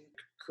been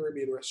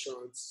Caribbean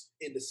restaurants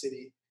in the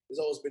city. There's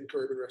always been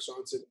Caribbean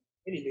restaurants in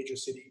any major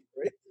city,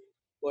 right?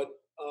 But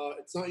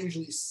it's not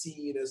usually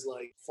seen as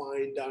like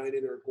fine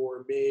dining or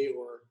gourmet,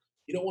 or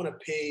you don't want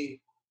to pay,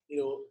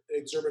 an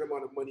exorbitant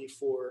amount of money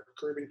for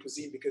Caribbean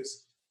cuisine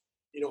because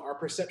our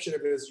perception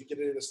of it is you get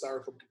it in a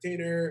styrofoam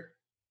container,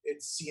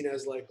 it's seen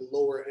as like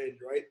lower end,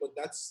 right? But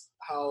that's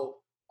how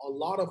a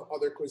lot of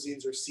other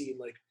cuisines are seen.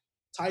 Like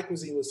Thai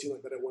cuisine was seen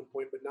like that at one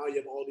point, but now you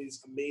have all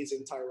these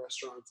amazing Thai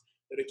restaurants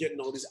that are getting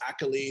all these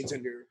accolades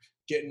and they're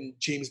getting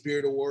James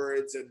Beard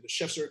awards, and the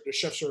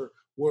chefs are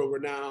world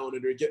renowned,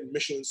 and they're getting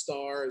Michelin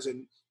stars,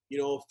 and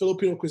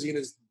Filipino cuisine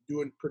is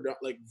doing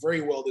like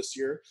very well this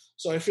year.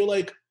 So I feel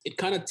like it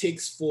kind of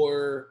takes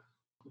for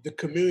the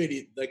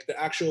community, like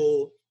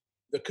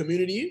the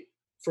community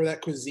for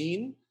that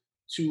cuisine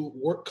to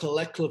work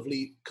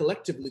collectively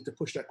to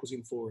push that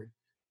cuisine forward.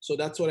 So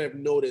that's what I've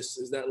noticed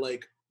is that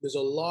like there's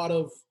a lot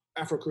of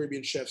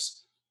Afro-Caribbean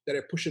chefs that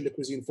are pushing the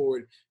cuisine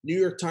forward. New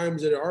York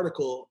Times did an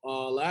article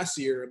last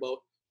year about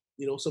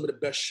some of the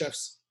best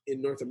chefs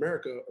in North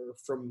America are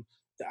from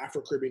the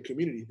Afro-Caribbean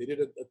community. They did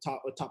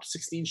a top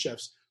 16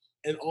 chefs,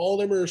 and all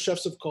of them are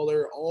chefs of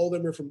color. All of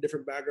them are from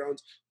different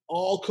backgrounds,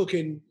 all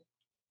cooking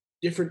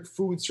different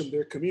foods from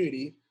their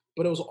community,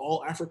 but it was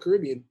all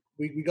Afro-Caribbean.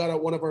 We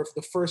got one of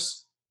the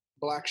first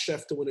Black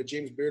chef to win a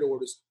James Beard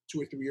Award was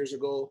 2 or 3 years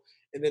ago.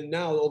 And then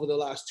now over the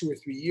last 2 or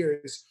 3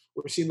 years,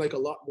 we're seeing like a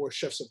lot more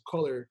chefs of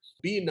color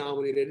being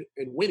nominated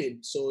and winning.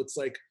 So it's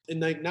like, and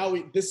like now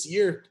this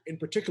year in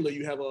particular,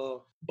 you have a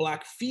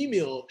Black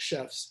female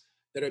chefs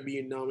that are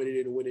being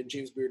nominated and winning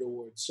James Beard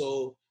Awards.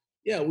 So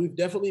yeah, we've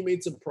definitely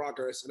made some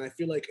progress, and I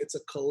feel like it's a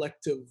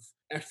collective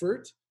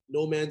effort.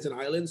 No man's an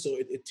island. So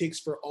it takes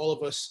for all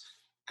of us.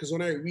 Because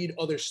when I read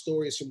other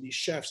stories from these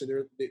chefs,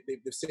 and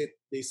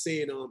they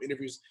say in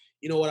interviews,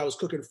 you know what, I was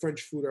cooking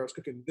French food, or I was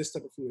cooking this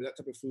type of food or that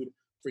type of food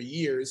for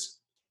years,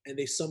 and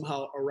they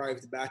somehow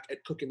arrived back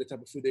at cooking the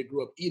type of food they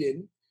grew up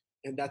eating,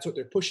 and that's what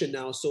they're pushing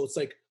now. So it's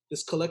like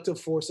this collective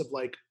force of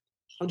like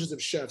hundreds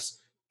of chefs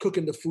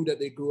cooking the food that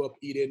they grew up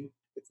eating.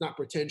 It's not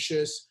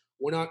pretentious.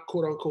 We're not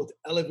quote unquote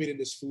elevating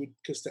this food,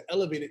 because to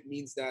elevate it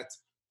means that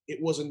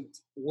it wasn't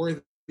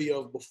worthy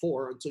of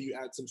before until you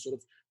add some sort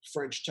of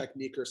French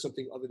technique or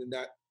something other than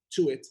that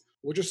to it.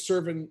 We're just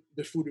serving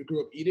the food we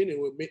grew up eating,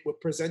 and we're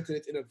presenting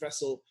it in a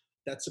vessel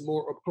that's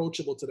more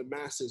approachable to the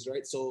masses,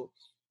 right? So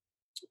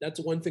that's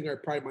one thing I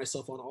pride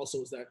myself on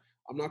also, is that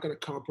I'm not going to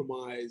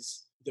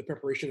compromise the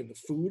preparation of the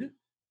food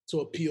to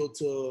appeal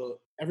to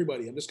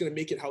everybody. I'm just going to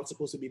make it how it's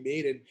supposed to be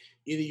made, and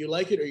either you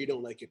like it or you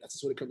don't like it. That's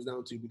just what it comes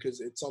down to,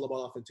 because it's all about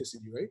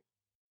authenticity, right?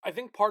 I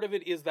think part of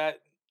it is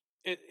that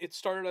it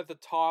started at the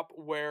top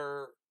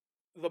where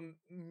the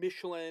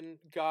Michelin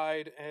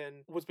guide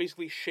and was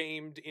basically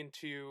shamed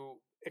into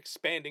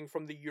expanding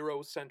from the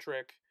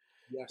Eurocentric,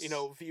 Yes.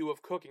 view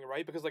of cooking,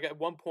 right? Because like at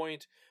one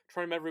point,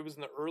 trying to remember, it was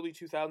in the early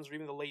 2000s or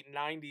even the late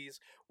 90s,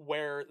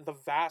 where the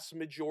vast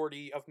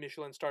majority of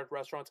Michelin starred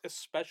restaurants,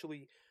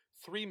 especially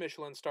 3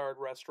 Michelin starred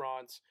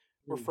restaurants,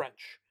 were Mm.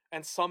 French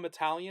and some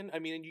Italian. I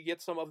mean, and you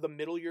get some of the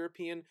Middle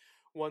European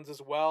ones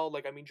as well.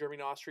 Like, I mean,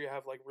 Germany and Austria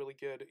have like really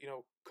good,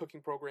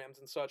 cooking programs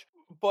and such.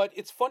 But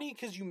it's funny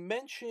because you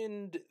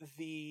mentioned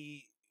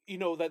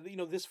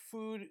that this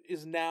food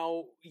is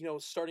now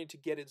starting to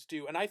get its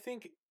due, and I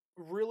think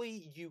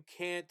really you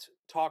can't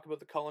talk about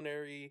the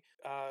culinary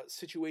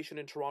situation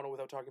in Toronto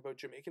without talking about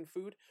Jamaican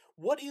food.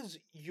 What is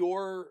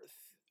your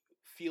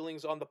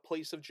feelings on the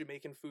place of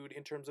Jamaican food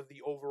in terms of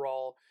the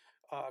overall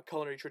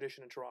culinary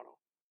tradition in Toronto?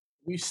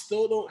 We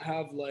still don't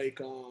have like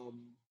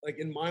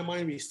in my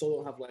mind, we still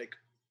don't have like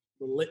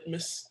the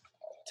litmus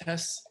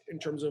tests in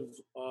terms of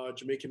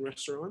Jamaican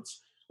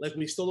restaurants. Like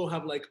we still don't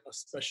have like a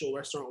special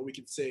restaurant where we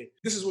could say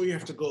this is where you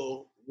have to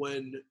go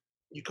when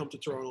you come to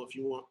Toronto if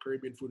you want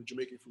Caribbean food or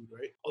Jamaican food,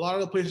 right? A lot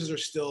of the places are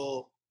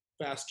still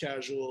fast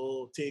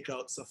casual,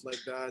 takeout, stuff like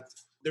that.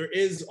 There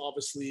is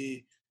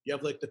obviously, you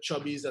have like the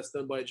Chubbies that's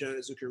done by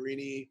Janet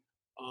Zuccherini.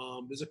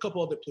 There's a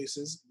couple other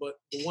places, but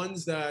the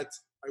ones that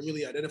I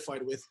really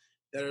identified with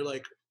that are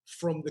like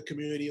from the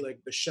community,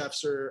 like the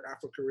chefs are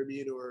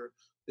Afro-Caribbean, or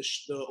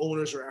the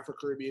owners are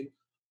Afro-Caribbean.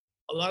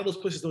 A lot of those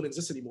places don't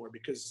exist anymore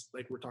because,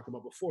 like we were talking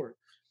about before,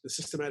 the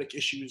systematic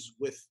issues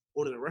with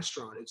owning a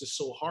restaurant. It's just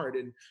so hard,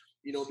 and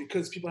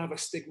because people have a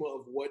stigma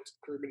of what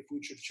Caribbean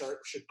food should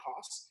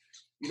cost.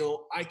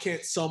 I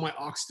can't sell my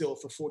oxtail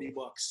for $40.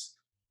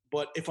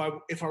 But if I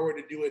were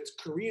to do it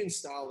Korean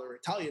style or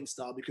Italian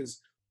style,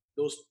 because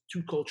those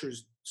two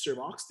cultures serve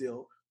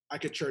oxtail, I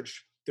could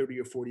charge $30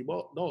 or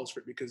 $40 for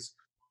it, because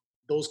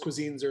those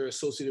cuisines are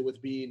associated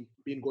with being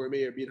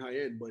gourmet or being high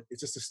end. But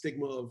it's just a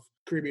stigma of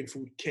Caribbean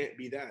food can't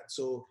be that.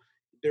 So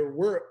there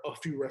were a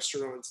few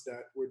restaurants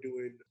that were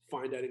doing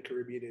fine dining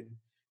Caribbean, and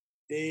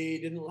they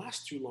didn't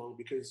last too long,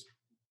 because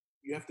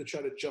you have to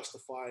try to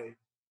justify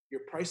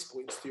your price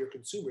points to your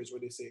consumers, where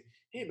they say,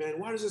 hey man,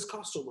 why does this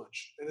cost so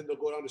much? And then they'll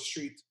go down the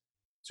street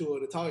to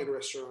an Italian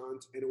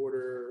restaurant and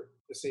order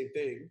the same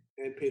thing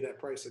and pay that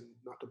price and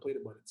not complain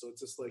about it. So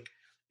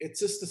it's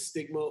just the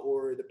stigma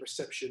or the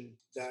perception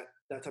that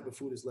that type of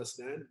food is less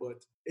than,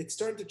 but it's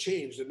starting to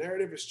change. The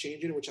narrative is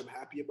changing, which I'm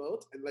happy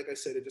about. And like I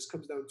said, it just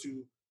comes down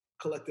to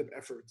collective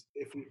effort.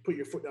 If you put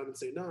your foot down and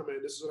say, nah,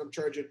 man, this is what I'm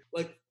charging.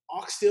 Like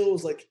oxtail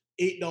is like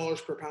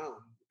 $8 per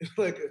pound.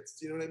 Like,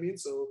 it's, you know what I mean?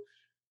 So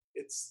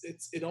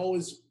it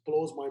always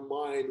blows my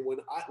mind when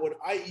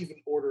I even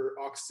order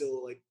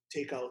oxtail like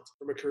takeout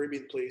from a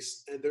Caribbean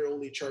place and they're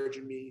only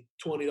charging me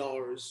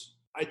 $20.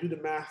 I do the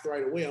math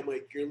right away. I'm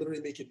like, you're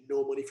literally making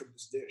no money from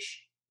this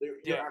dish.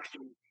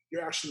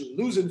 You're actually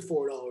losing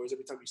 $4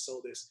 every time you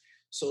sell this.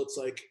 So it's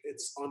like,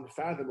 it's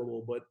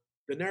unfathomable. But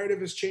the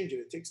narrative is changing.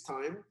 It takes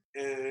time,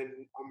 and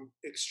I'm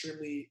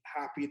extremely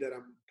happy that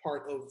I'm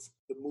part of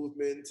the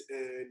movement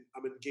and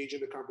I'm engaged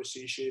in the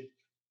conversation,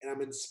 and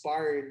I'm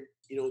inspiring,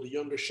 the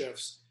younger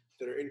chefs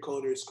that are in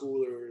culinary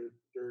school or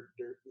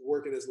they're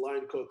working as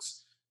line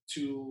cooks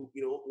to,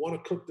 want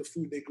to cook the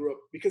food they grew up,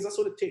 because that's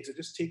what it takes. It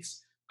just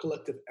takes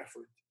collective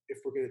effort if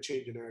we're going to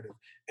change the narrative.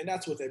 And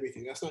that's with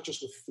everything. That's not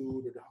just with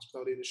food or the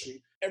hospitality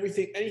industry.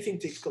 Anything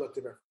takes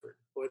collective effort.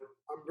 But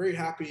I'm very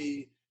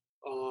happy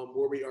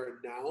where we are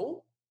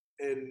now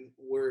and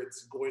where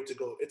it's going to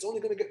go. It's only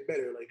going to get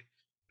better. Like,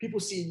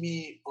 people see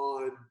me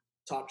on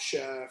Top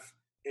Chef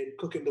and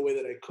cooking the way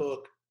that I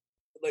cook.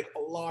 Like,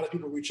 a lot of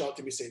people reach out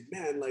to me saying,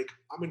 man, like,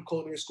 I'm in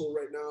culinary school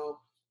right now,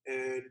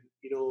 and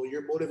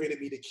you're motivated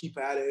me to keep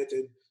at it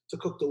and to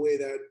cook the way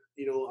that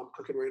I'm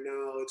cooking right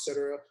now,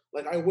 etc.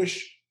 Like, I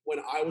wish when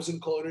I was in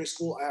culinary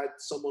school I had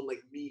someone like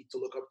me to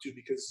look up to,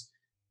 because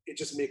it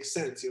just makes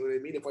sense. You know what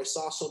I mean? If I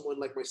saw someone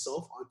like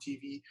myself on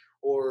TV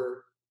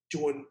or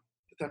doing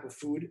the type of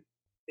food,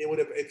 it would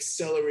have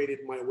accelerated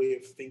my way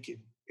of thinking.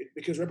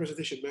 Because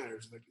representation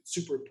matters. Like, it's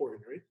super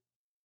important, right?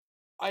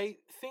 I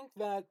think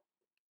that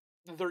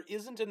there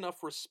isn't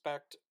enough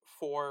respect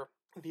for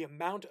the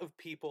amount of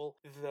people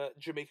the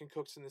Jamaican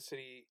cooks in the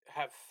city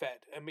have fed.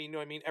 I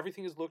mean,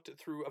 everything is looked at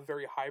through a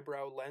very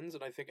highbrow lens,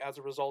 and I think as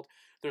a result,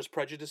 there's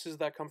prejudices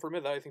that come from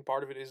it. I think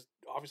part of it is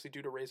obviously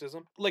due to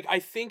racism. Like, I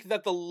think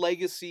that the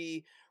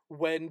legacy,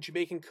 when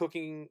Jamaican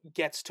cooking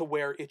gets to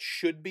where it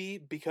should be,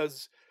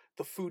 because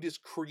the food is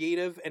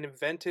creative and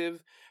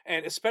inventive,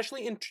 and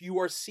especially you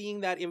are seeing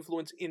that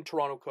influence in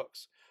Toronto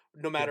cooks,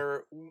 no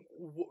matter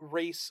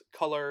race,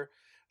 color.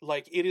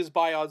 Like, it is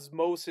by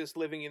osmosis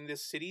living in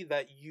this city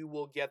that you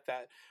will get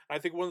that. And I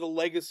think one of the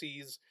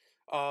legacies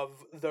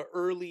of the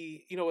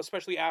early,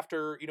 especially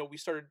after,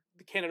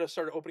 Canada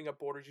started opening up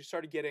borders, you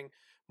started getting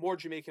more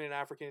Jamaican and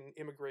African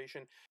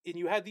immigration. And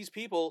you had these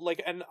people,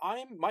 like, and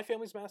my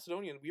family's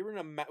Macedonian. We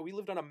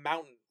lived on a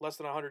mountain less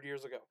than 100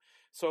 years ago.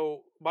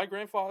 So my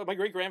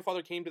great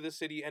grandfather came to this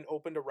city and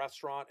opened a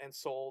restaurant and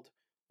sold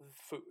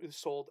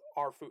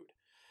our food.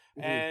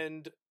 Mm-hmm.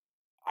 And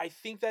I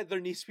think that there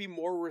needs to be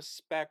more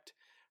respect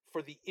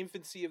for the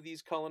infancy of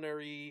these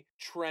culinary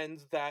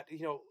trends, that,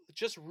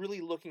 just really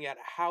looking at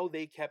how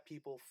they kept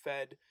people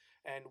fed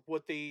and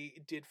what they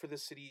did for the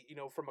city,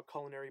 from a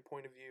culinary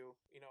point of view.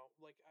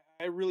 Like,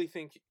 I really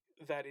think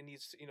that it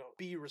needs to,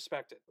 be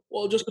respected.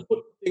 Well, just to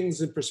put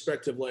things in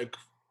perspective, like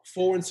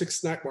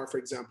 416 Snack Bar, for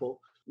example,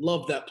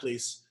 love that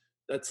place.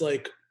 That's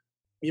like,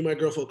 me and my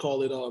girlfriend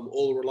call it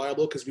Old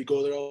Reliable, because we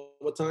go there all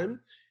the time.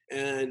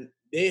 And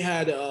they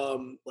had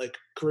like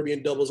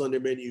Caribbean doubles on their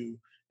menu.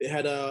 They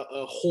had a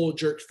whole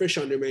jerk fish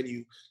on their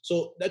menu.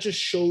 So that just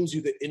shows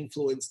you the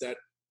influence that,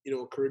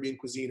 Caribbean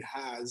cuisine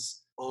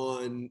has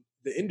on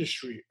the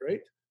industry,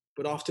 right?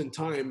 But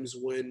oftentimes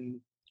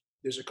when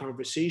there's a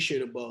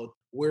conversation about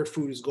where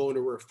food is going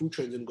or where food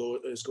trends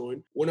is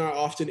going, we're not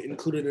often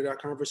included in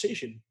that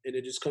conversation. And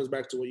it just comes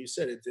back to what you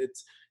said.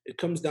 It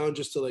comes down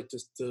just to like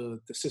the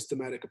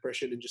systematic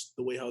oppression and just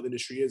the way how the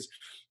industry is.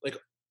 Like,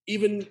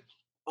 even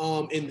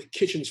in the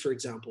kitchens, for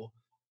example,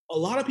 a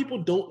lot of people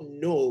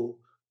don't know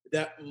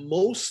that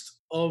most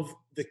of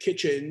the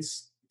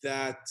kitchens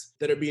that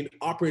are being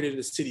operated in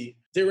the city,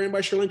 they're ran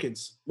by Sri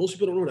Lankans. Most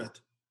people don't know that.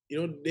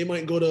 They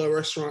might go to a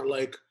restaurant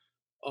like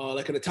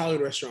an Italian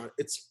restaurant.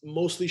 It's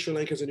mostly Sri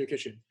Lankans in your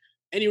kitchen.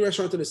 Any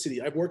restaurant in the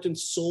city. I've worked in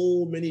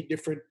so many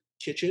different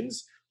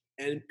kitchens,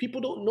 and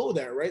people don't know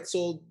that, right?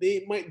 So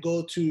they might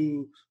go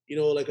to,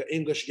 like an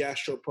English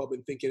gastro pub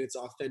and thinking it's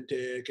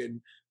authentic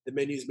and the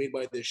menu is made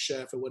by this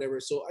chef or whatever.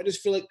 So I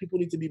just feel like people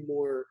need to be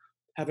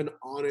have an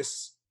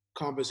honest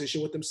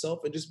conversation with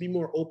themselves and just be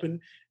more open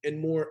and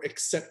more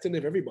accepting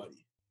of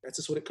everybody. That's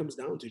just what it comes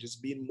down to,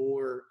 just being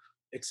more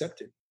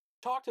accepting.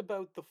 Talked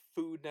about the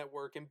Food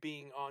Network and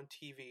being on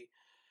TV.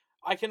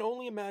 I can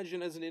only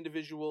imagine as an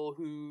individual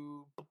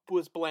who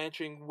was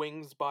blanching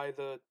wings by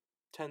the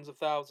tens of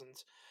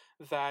thousands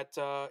that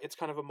it's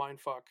kind of a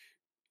mind fuck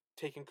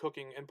taking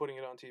cooking and putting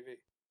it on TV.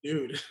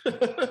 Dude,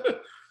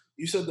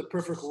 you said the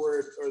perfect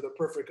word or the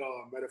perfect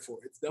metaphor.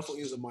 It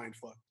definitely is a mind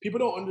fuck. People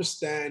don't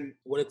understand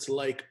what it's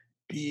like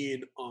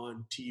being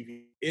on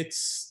TV.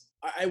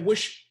 I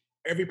wish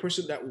every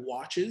person that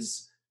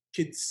watches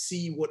could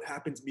see what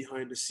happens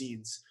behind the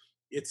scenes.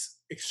 It's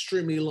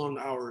extremely long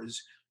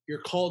hours. Your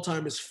call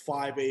time is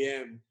 5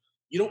 a.m.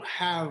 You don't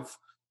have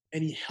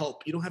any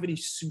help. You don't have any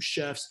sous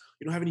chefs.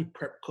 You don't have any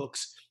prep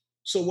cooks.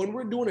 So when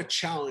we're doing a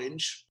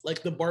challenge,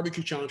 like the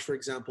barbecue challenge, for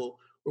example,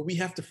 where we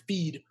have to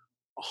feed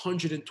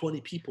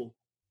 120 people,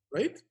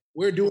 right?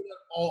 We're doing it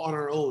all on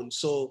our own.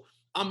 So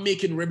I'm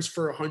making ribs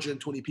for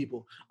 120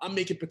 people. I'm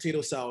making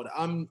potato salad.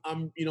 I'm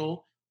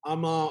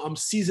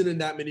seasoning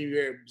that many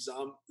ribs.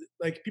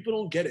 Like people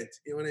don't get it.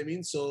 You know what I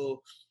mean?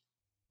 So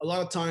a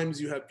lot of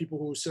times you have people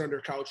who sit on their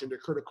couch and they're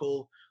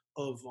critical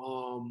of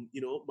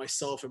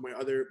myself and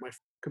my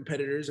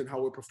competitors and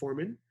how we're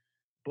performing,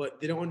 but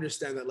they don't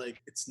understand that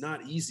like it's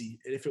not easy.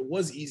 And if it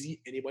was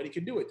easy, anybody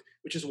can do it,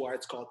 which is why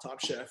it's called Top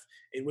Chef,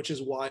 and which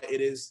is why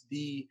it is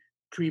the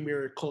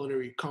premier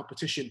culinary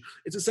competition.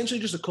 It's essentially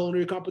just a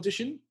culinary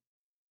competition,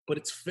 but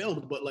it's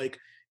filmed, but like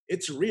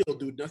it's real,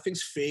 dude.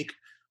 Nothing's fake,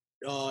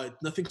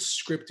 nothing's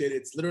scripted.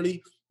 It's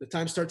literally the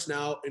time starts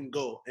now and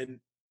go. And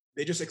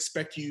they just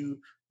expect you,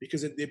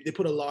 because they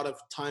put a lot of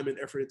time and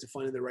effort into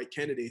finding the right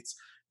candidates.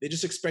 They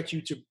just expect you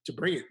to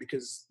bring it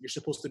because you're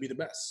supposed to be the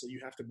best. So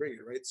you have to bring it,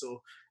 right?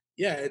 So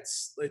yeah,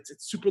 it's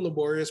super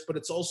laborious, but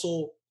it's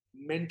also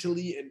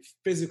mentally and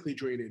physically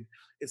draining.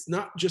 It's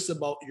not just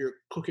about your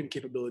cooking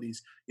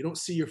capabilities. You don't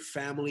see your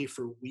family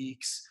for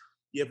weeks.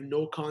 You have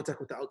no contact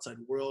with the outside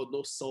world,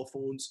 no cell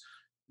phones,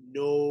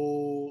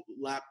 no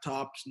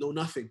laptops, no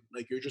nothing.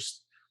 Like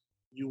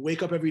you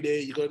wake up every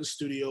day, you go to the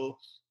studio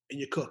and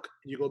you cook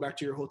and you go back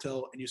to your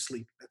hotel and you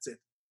sleep. That's it.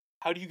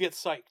 How do you get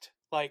psyched?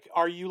 Like,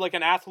 are you like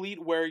an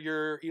athlete where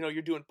you're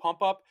doing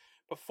pump up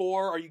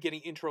before? Are you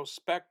getting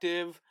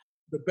introspective?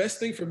 The best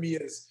thing for me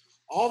is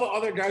all the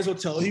other guys will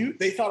tell you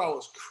they thought I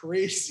was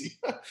crazy.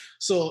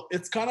 So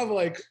it's kind of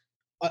like,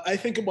 I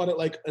think about it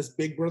like as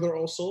Big Brother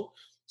also.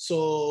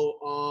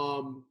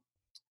 So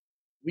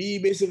we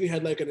basically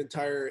had like an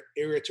entire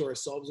area to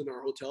ourselves in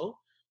our hotel.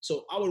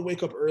 So I would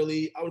wake up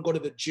early. I would go to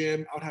the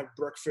gym. I would have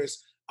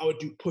breakfast. I would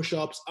do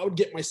push-ups. I would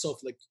get myself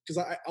like, because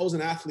I was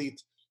an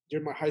athlete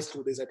during my high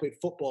school days. I played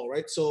football,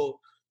 right? So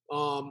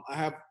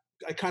I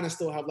kind of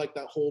still have like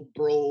that whole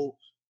bro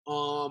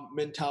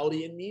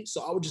mentality in me.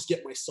 So I would just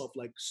get myself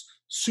like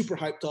super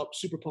hyped up,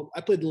 super pumped.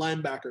 I played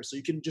linebacker, so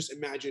you can just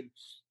imagine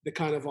the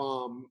kind of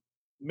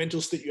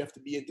mental state you have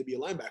to be in to be a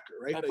linebacker,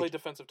 right? I played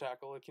defensive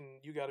tackle.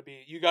 You got to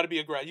be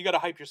aggressive. You got to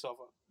hype yourself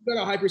up. You got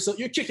to hype yourself.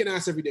 You're kicking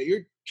ass every day.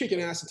 You're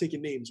kicking ass and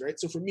taking names, right?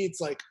 So for me,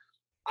 it's like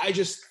I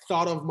just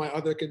thought of my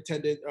other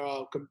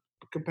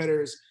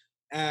competitors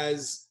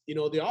as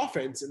the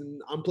offense, and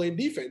I'm playing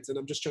defense, and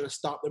I'm just trying to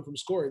stop them from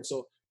scoring.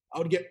 So I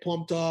would get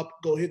pumped up,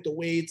 go hit the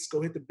weights,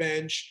 go hit the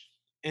bench,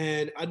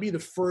 and I'd be the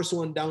first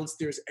one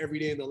downstairs every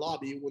day in the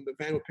lobby when the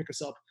van would pick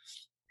us up.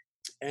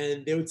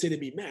 And they would say to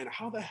me, "Man,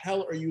 how the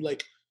hell are you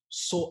like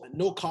so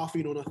no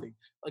coffee, no nothing?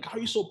 Like, how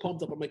are you so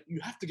pumped up?" I'm like, "You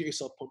have to get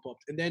yourself pumped up."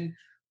 And then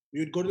we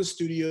would go to the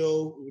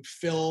studio, we would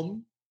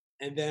film,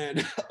 and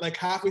then like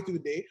halfway through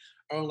the day,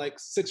 around like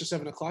 6 or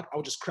 7 o'clock, I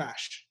would just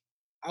crash.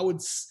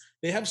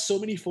 They have so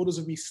many photos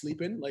of me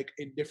sleeping like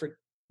in different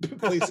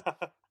places.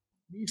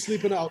 Me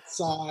sleeping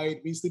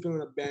outside, me sleeping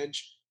on a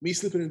bench, me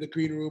sleeping in the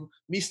green room,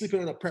 me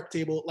sleeping on a prep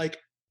table. Like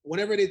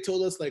whenever they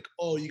told us like,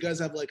 "Oh, you guys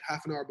have like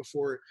half an hour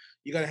before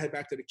you got to head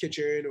back to the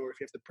kitchen, or if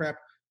you have to prep,"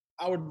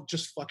 I would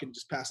just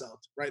pass out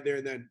right there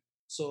and then.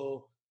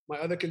 So my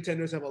other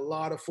contenders have a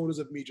lot of photos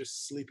of me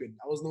just sleeping.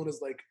 I was known as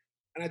like,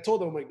 and I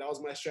told them like that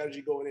was my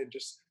strategy going in,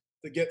 just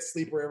to get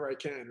sleep wherever I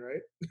can,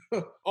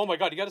 right? Oh my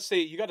God, you got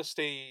to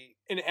stay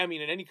in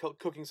any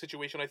cooking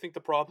situation. I think the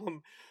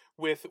problem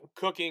with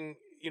cooking,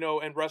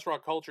 and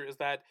restaurant culture is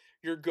that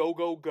you're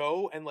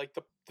go, and like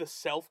the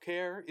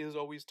self-care is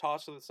always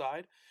tossed to the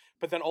side.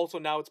 But then also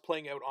now it's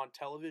playing out on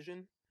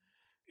television.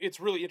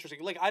 It's really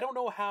interesting. Like I don't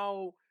know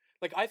how,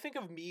 like I think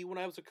of me when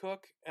I was a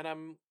cook, and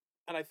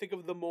I think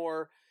of the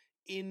more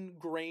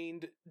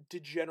ingrained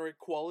degenerate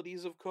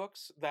qualities of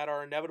cooks that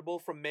are inevitable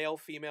from male,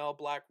 female,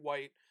 black,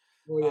 white.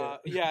 Oh yeah.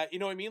 Yeah, you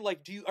know what I mean?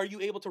 Like, are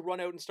you able to run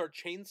out and start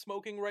chain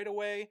smoking right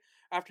away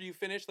after you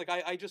finish? Like,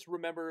 I just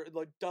remember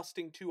like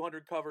dusting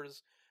 200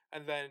 covers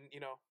and then,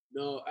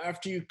 No,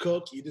 after you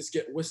cook, you just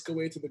get whisked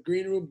away to the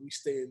green room. We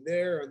stay in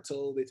there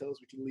until they tell us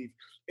we can leave.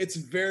 It's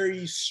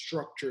very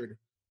structured.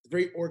 It's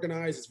very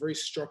organized. It's very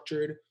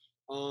structured.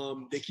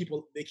 They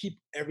keep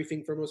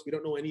everything from us. We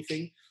don't know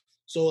anything.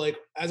 So like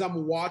as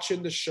I'm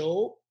watching the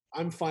show,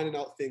 I'm finding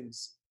out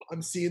things.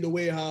 I'm seeing the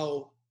way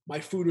how my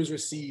food was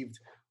received.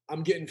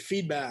 I'm getting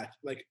feedback.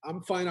 Like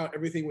I'm finding out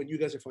everything when you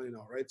guys are finding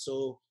out, right?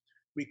 So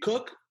we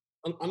cook,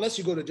 unless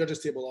you go to the judges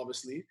table,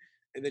 obviously,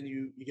 and then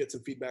you get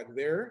some feedback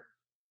there.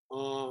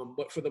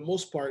 But for the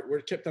most part,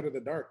 we're kept out of the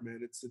dark, man.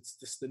 It's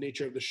just the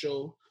nature of the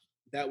show.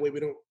 That way, we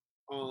don't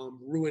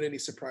ruin any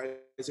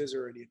surprises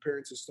or any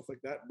appearances, stuff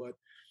like that. But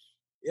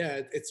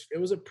yeah, it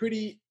was a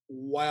pretty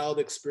wild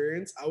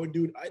experience.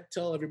 I'd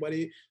tell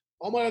everybody.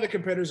 All my other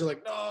competitors are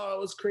like, no,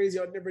 it was crazy.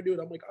 I'd never do it.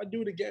 I'm like, I'd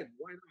do it again.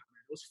 Why not,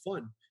 man? It was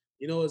fun.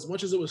 As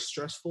much as it was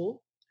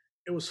stressful,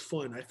 it was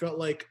fun. I felt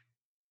like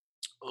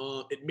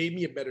it made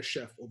me a better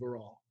chef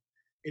overall.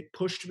 It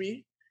pushed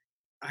me.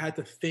 I had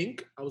to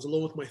think. I was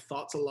alone with my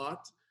thoughts a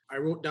lot. I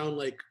wrote down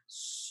like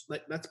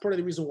that's part of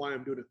the reason why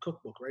I'm doing a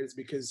cookbook, right? Is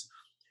because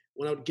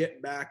when I would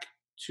get back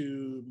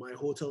to my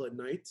hotel at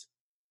night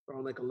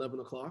around like 11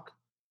 o'clock,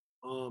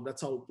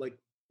 that's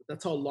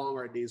how long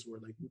our days were.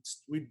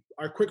 Like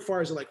our quick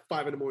fires are like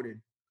 5 in the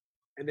morning,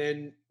 and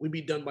then we'd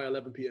be done by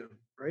 11 p.m.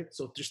 Right?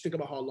 So just think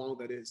about how long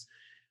that is.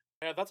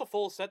 Yeah, that's a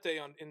full set day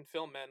in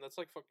film, man. That's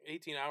like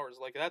 18 hours.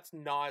 Like that's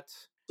not.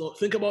 So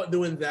think about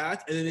doing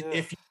that, and then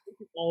if you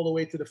take it all the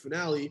way to the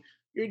finale,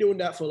 you're doing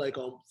that for like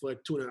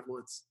 2.5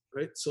 months,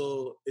 right?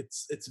 So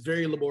it's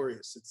very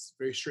laborious. It's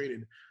very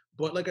straining.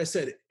 But like I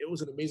said, it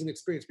was an amazing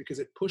experience because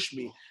it pushed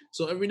me.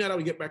 So every night I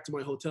would get back to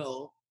my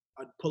hotel,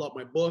 I'd pull out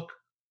my book,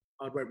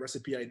 I'd write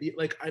recipe ID.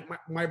 Like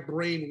my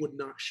brain would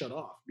not shut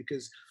off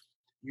because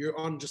you're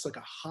on just like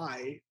a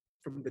high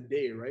from the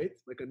day, right?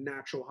 Like a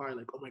natural high,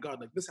 like, oh my God,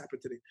 like this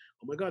happened today.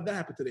 Oh my God, that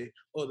happened today.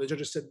 Oh, the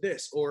judges said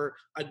this. Or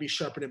I'd be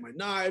sharpening my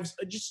knives.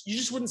 You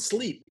just wouldn't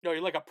sleep. You're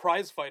like a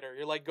prize fighter.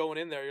 You're like going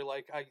in there. You're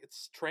like,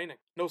 it's training.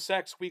 No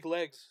sex, weak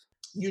legs.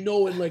 In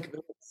like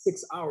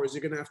 6 hours,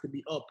 you're going to have to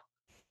be up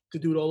to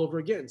do it all over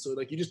again. So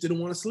like, you just didn't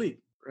want to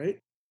sleep,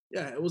 right?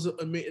 Yeah, it was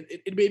amazing.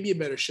 It made me a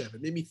better chef.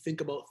 It made me think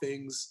about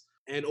things.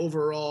 And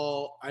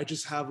overall, I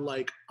just have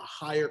like a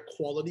higher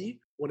quality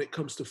when it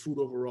comes to food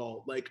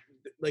overall. Like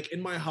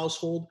in my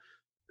household,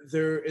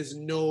 there is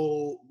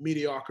no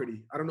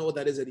mediocrity. I don't know what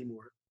that is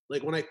anymore.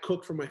 Like when I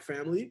cook for my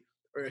family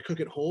or I cook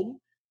at home,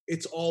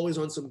 it's always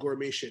on some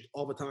gourmet shit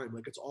all the time.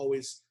 Like it's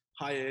always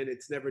high end.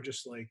 It's never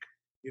just like,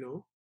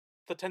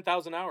 The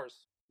 10,000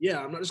 hours. Yeah,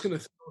 I'm not just gonna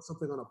throw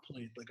something on a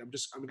plate. Like I'm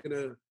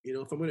gonna,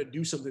 if I'm gonna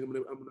do something, I'm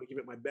gonna give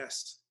it my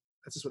best.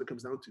 That's just what it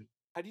comes down to.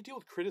 How do you deal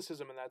with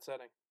criticism in that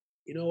setting?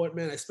 You know what,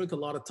 man? I spent a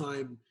lot of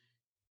time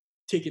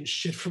taking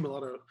shit from a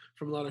lot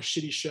of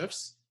shitty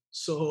chefs.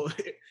 So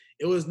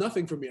it was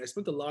nothing for me. I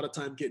spent a lot of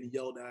time getting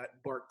yelled at,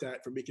 barked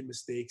at for making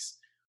mistakes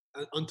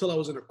until I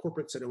was in a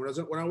corporate setting.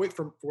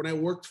 When I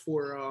worked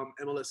for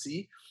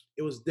MLSE,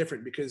 it was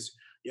different because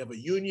you have a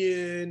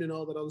union and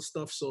all that other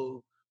stuff.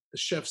 So the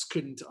chefs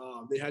couldn't.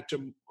 They had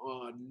to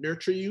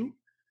nurture you.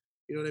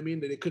 You know what I mean?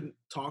 They couldn't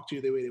talk to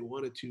you the way they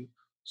wanted to.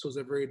 So it's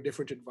a very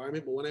different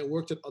environment. But when I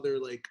worked at other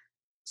like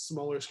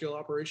smaller scale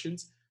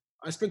operations,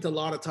 I spent a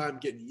lot of time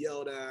getting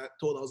yelled at,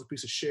 told I was a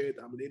piece of shit,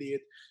 I'm an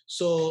idiot.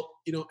 So,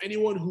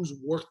 anyone who's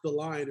worked the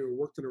line or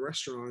worked in a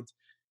restaurant,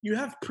 you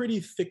have pretty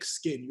thick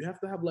skin. You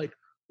have to have like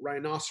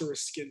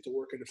rhinoceros skin to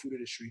work in the food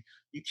industry.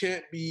 You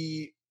can't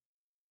be,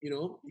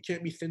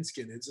 thin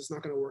skinned. It's just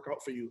not going to work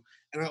out for you.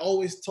 And I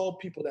always tell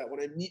people that when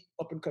I meet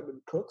up and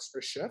coming cooks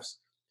or chefs,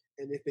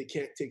 and if they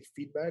can't take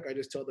feedback, I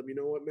just tell them, you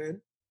know what,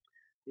 man,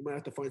 you might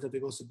have to find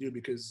something else to do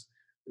because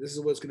this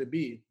is what it's going to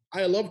be.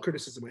 I love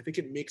criticism. I think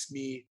it makes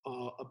me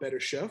a better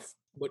chef,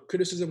 but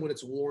criticism when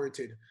it's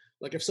warranted.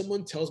 Like if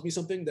someone tells me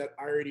something that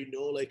I already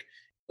know, like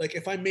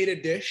if I made a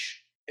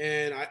dish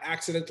and I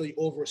accidentally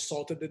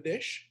oversalted the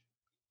dish,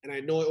 and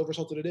I know I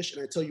oversalted the dish,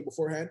 and I tell you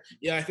beforehand,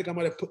 yeah, I think I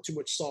might have put too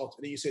much salt,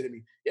 and then you say to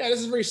me, yeah,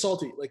 this is very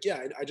salty. Like,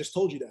 yeah, I just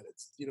told you that.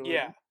 It's Yeah. I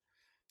mean?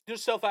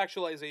 There's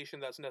self-actualization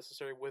that's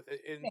necessary with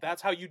it, and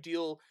that's how you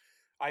deal,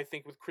 I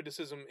think, with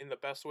criticism in the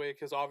best way,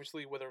 because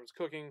obviously whether it's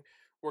cooking,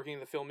 working in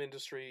the film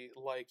industry,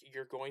 like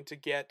you're going to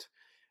get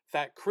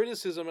that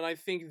criticism, and I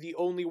think the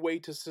only way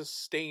to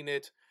sustain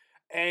it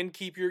and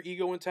keep your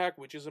ego intact,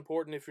 which is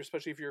important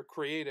especially if you're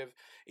creative,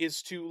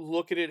 is to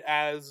look at it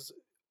as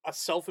a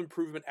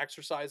self-improvement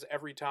exercise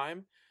every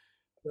time.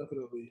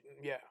 Definitely.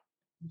 Yeah.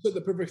 You said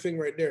the perfect thing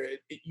right there.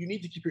 You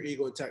need to keep your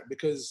ego intact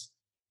because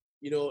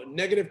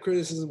negative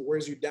criticism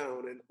wears you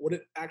down, and what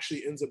it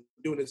actually ends up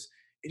doing is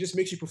it just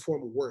makes you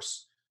perform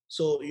worse.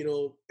 So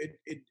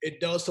it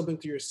does something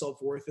to your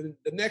self-worth, and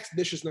the next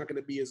dish is not going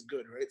to be as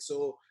good, right?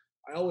 So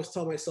I always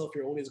tell myself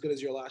you're only as good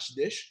as your last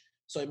dish.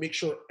 So I make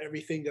sure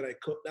everything that I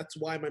cook, that's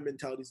why my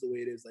mentality is the way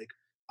it is. Like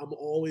I'm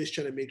always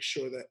trying to make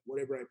sure that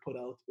whatever I put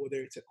out, whether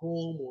it's at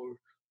home or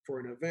for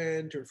an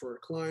event or for a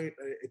client,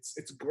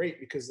 it's great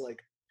because like,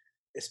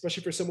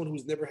 especially for someone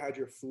who's never had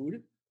your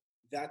food,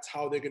 that's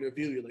how they're going to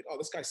view you. Like, oh,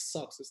 this guy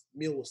sucks. This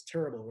meal was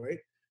terrible, right?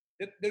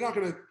 They're not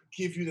going to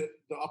give you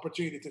the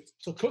opportunity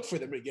to cook for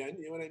them again.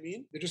 You know what I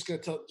mean? They're just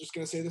going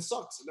to say this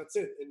sucks, and that's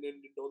it. And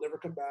then they'll never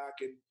come back.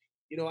 And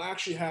I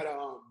actually had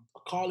a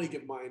colleague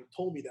of mine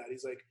told me that.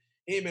 He's like,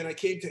 hey man, I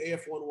came to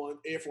AF1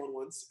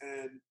 once,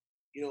 and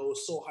it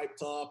was so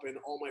hyped up, and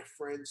all my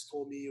friends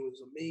told me it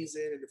was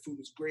amazing and the food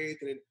was great,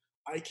 and then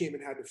I came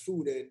and had the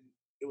food and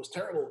it was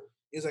terrible.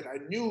 He's like, I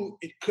knew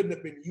it couldn't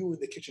have been you in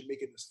the kitchen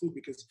making this food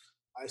because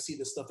I see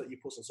the stuff that you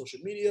post on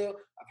social media.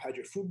 I've had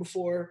your food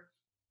before.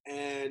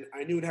 and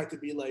I knew it had to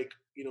be like,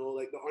 you know,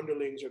 like the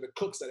underlings or the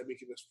cooks that are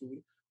making this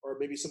food, or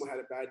maybe someone had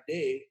a bad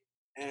day.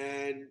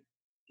 And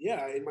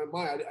yeah, in my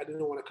mind, I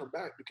didn't want to come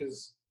back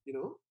because, you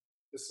know,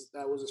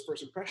 that was his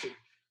first impression.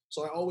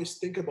 So I always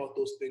think about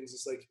those things.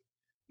 It's like,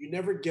 you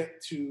never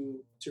get to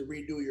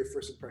redo your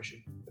first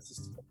impression. That's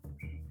just,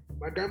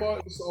 my grandma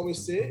used to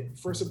always say,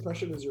 first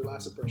impression is your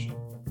last impression.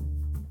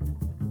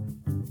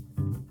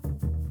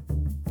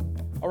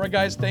 All right,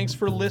 guys, thanks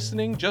for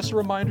listening. Just a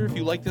reminder, if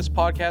you like this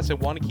podcast and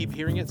want to keep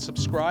hearing it,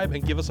 subscribe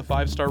and give us a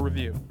 5-star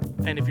review.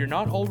 And if you're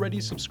not already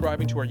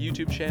subscribing to our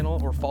YouTube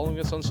channel or following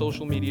us on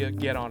social media,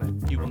 get on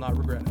it. You will not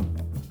regret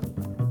it.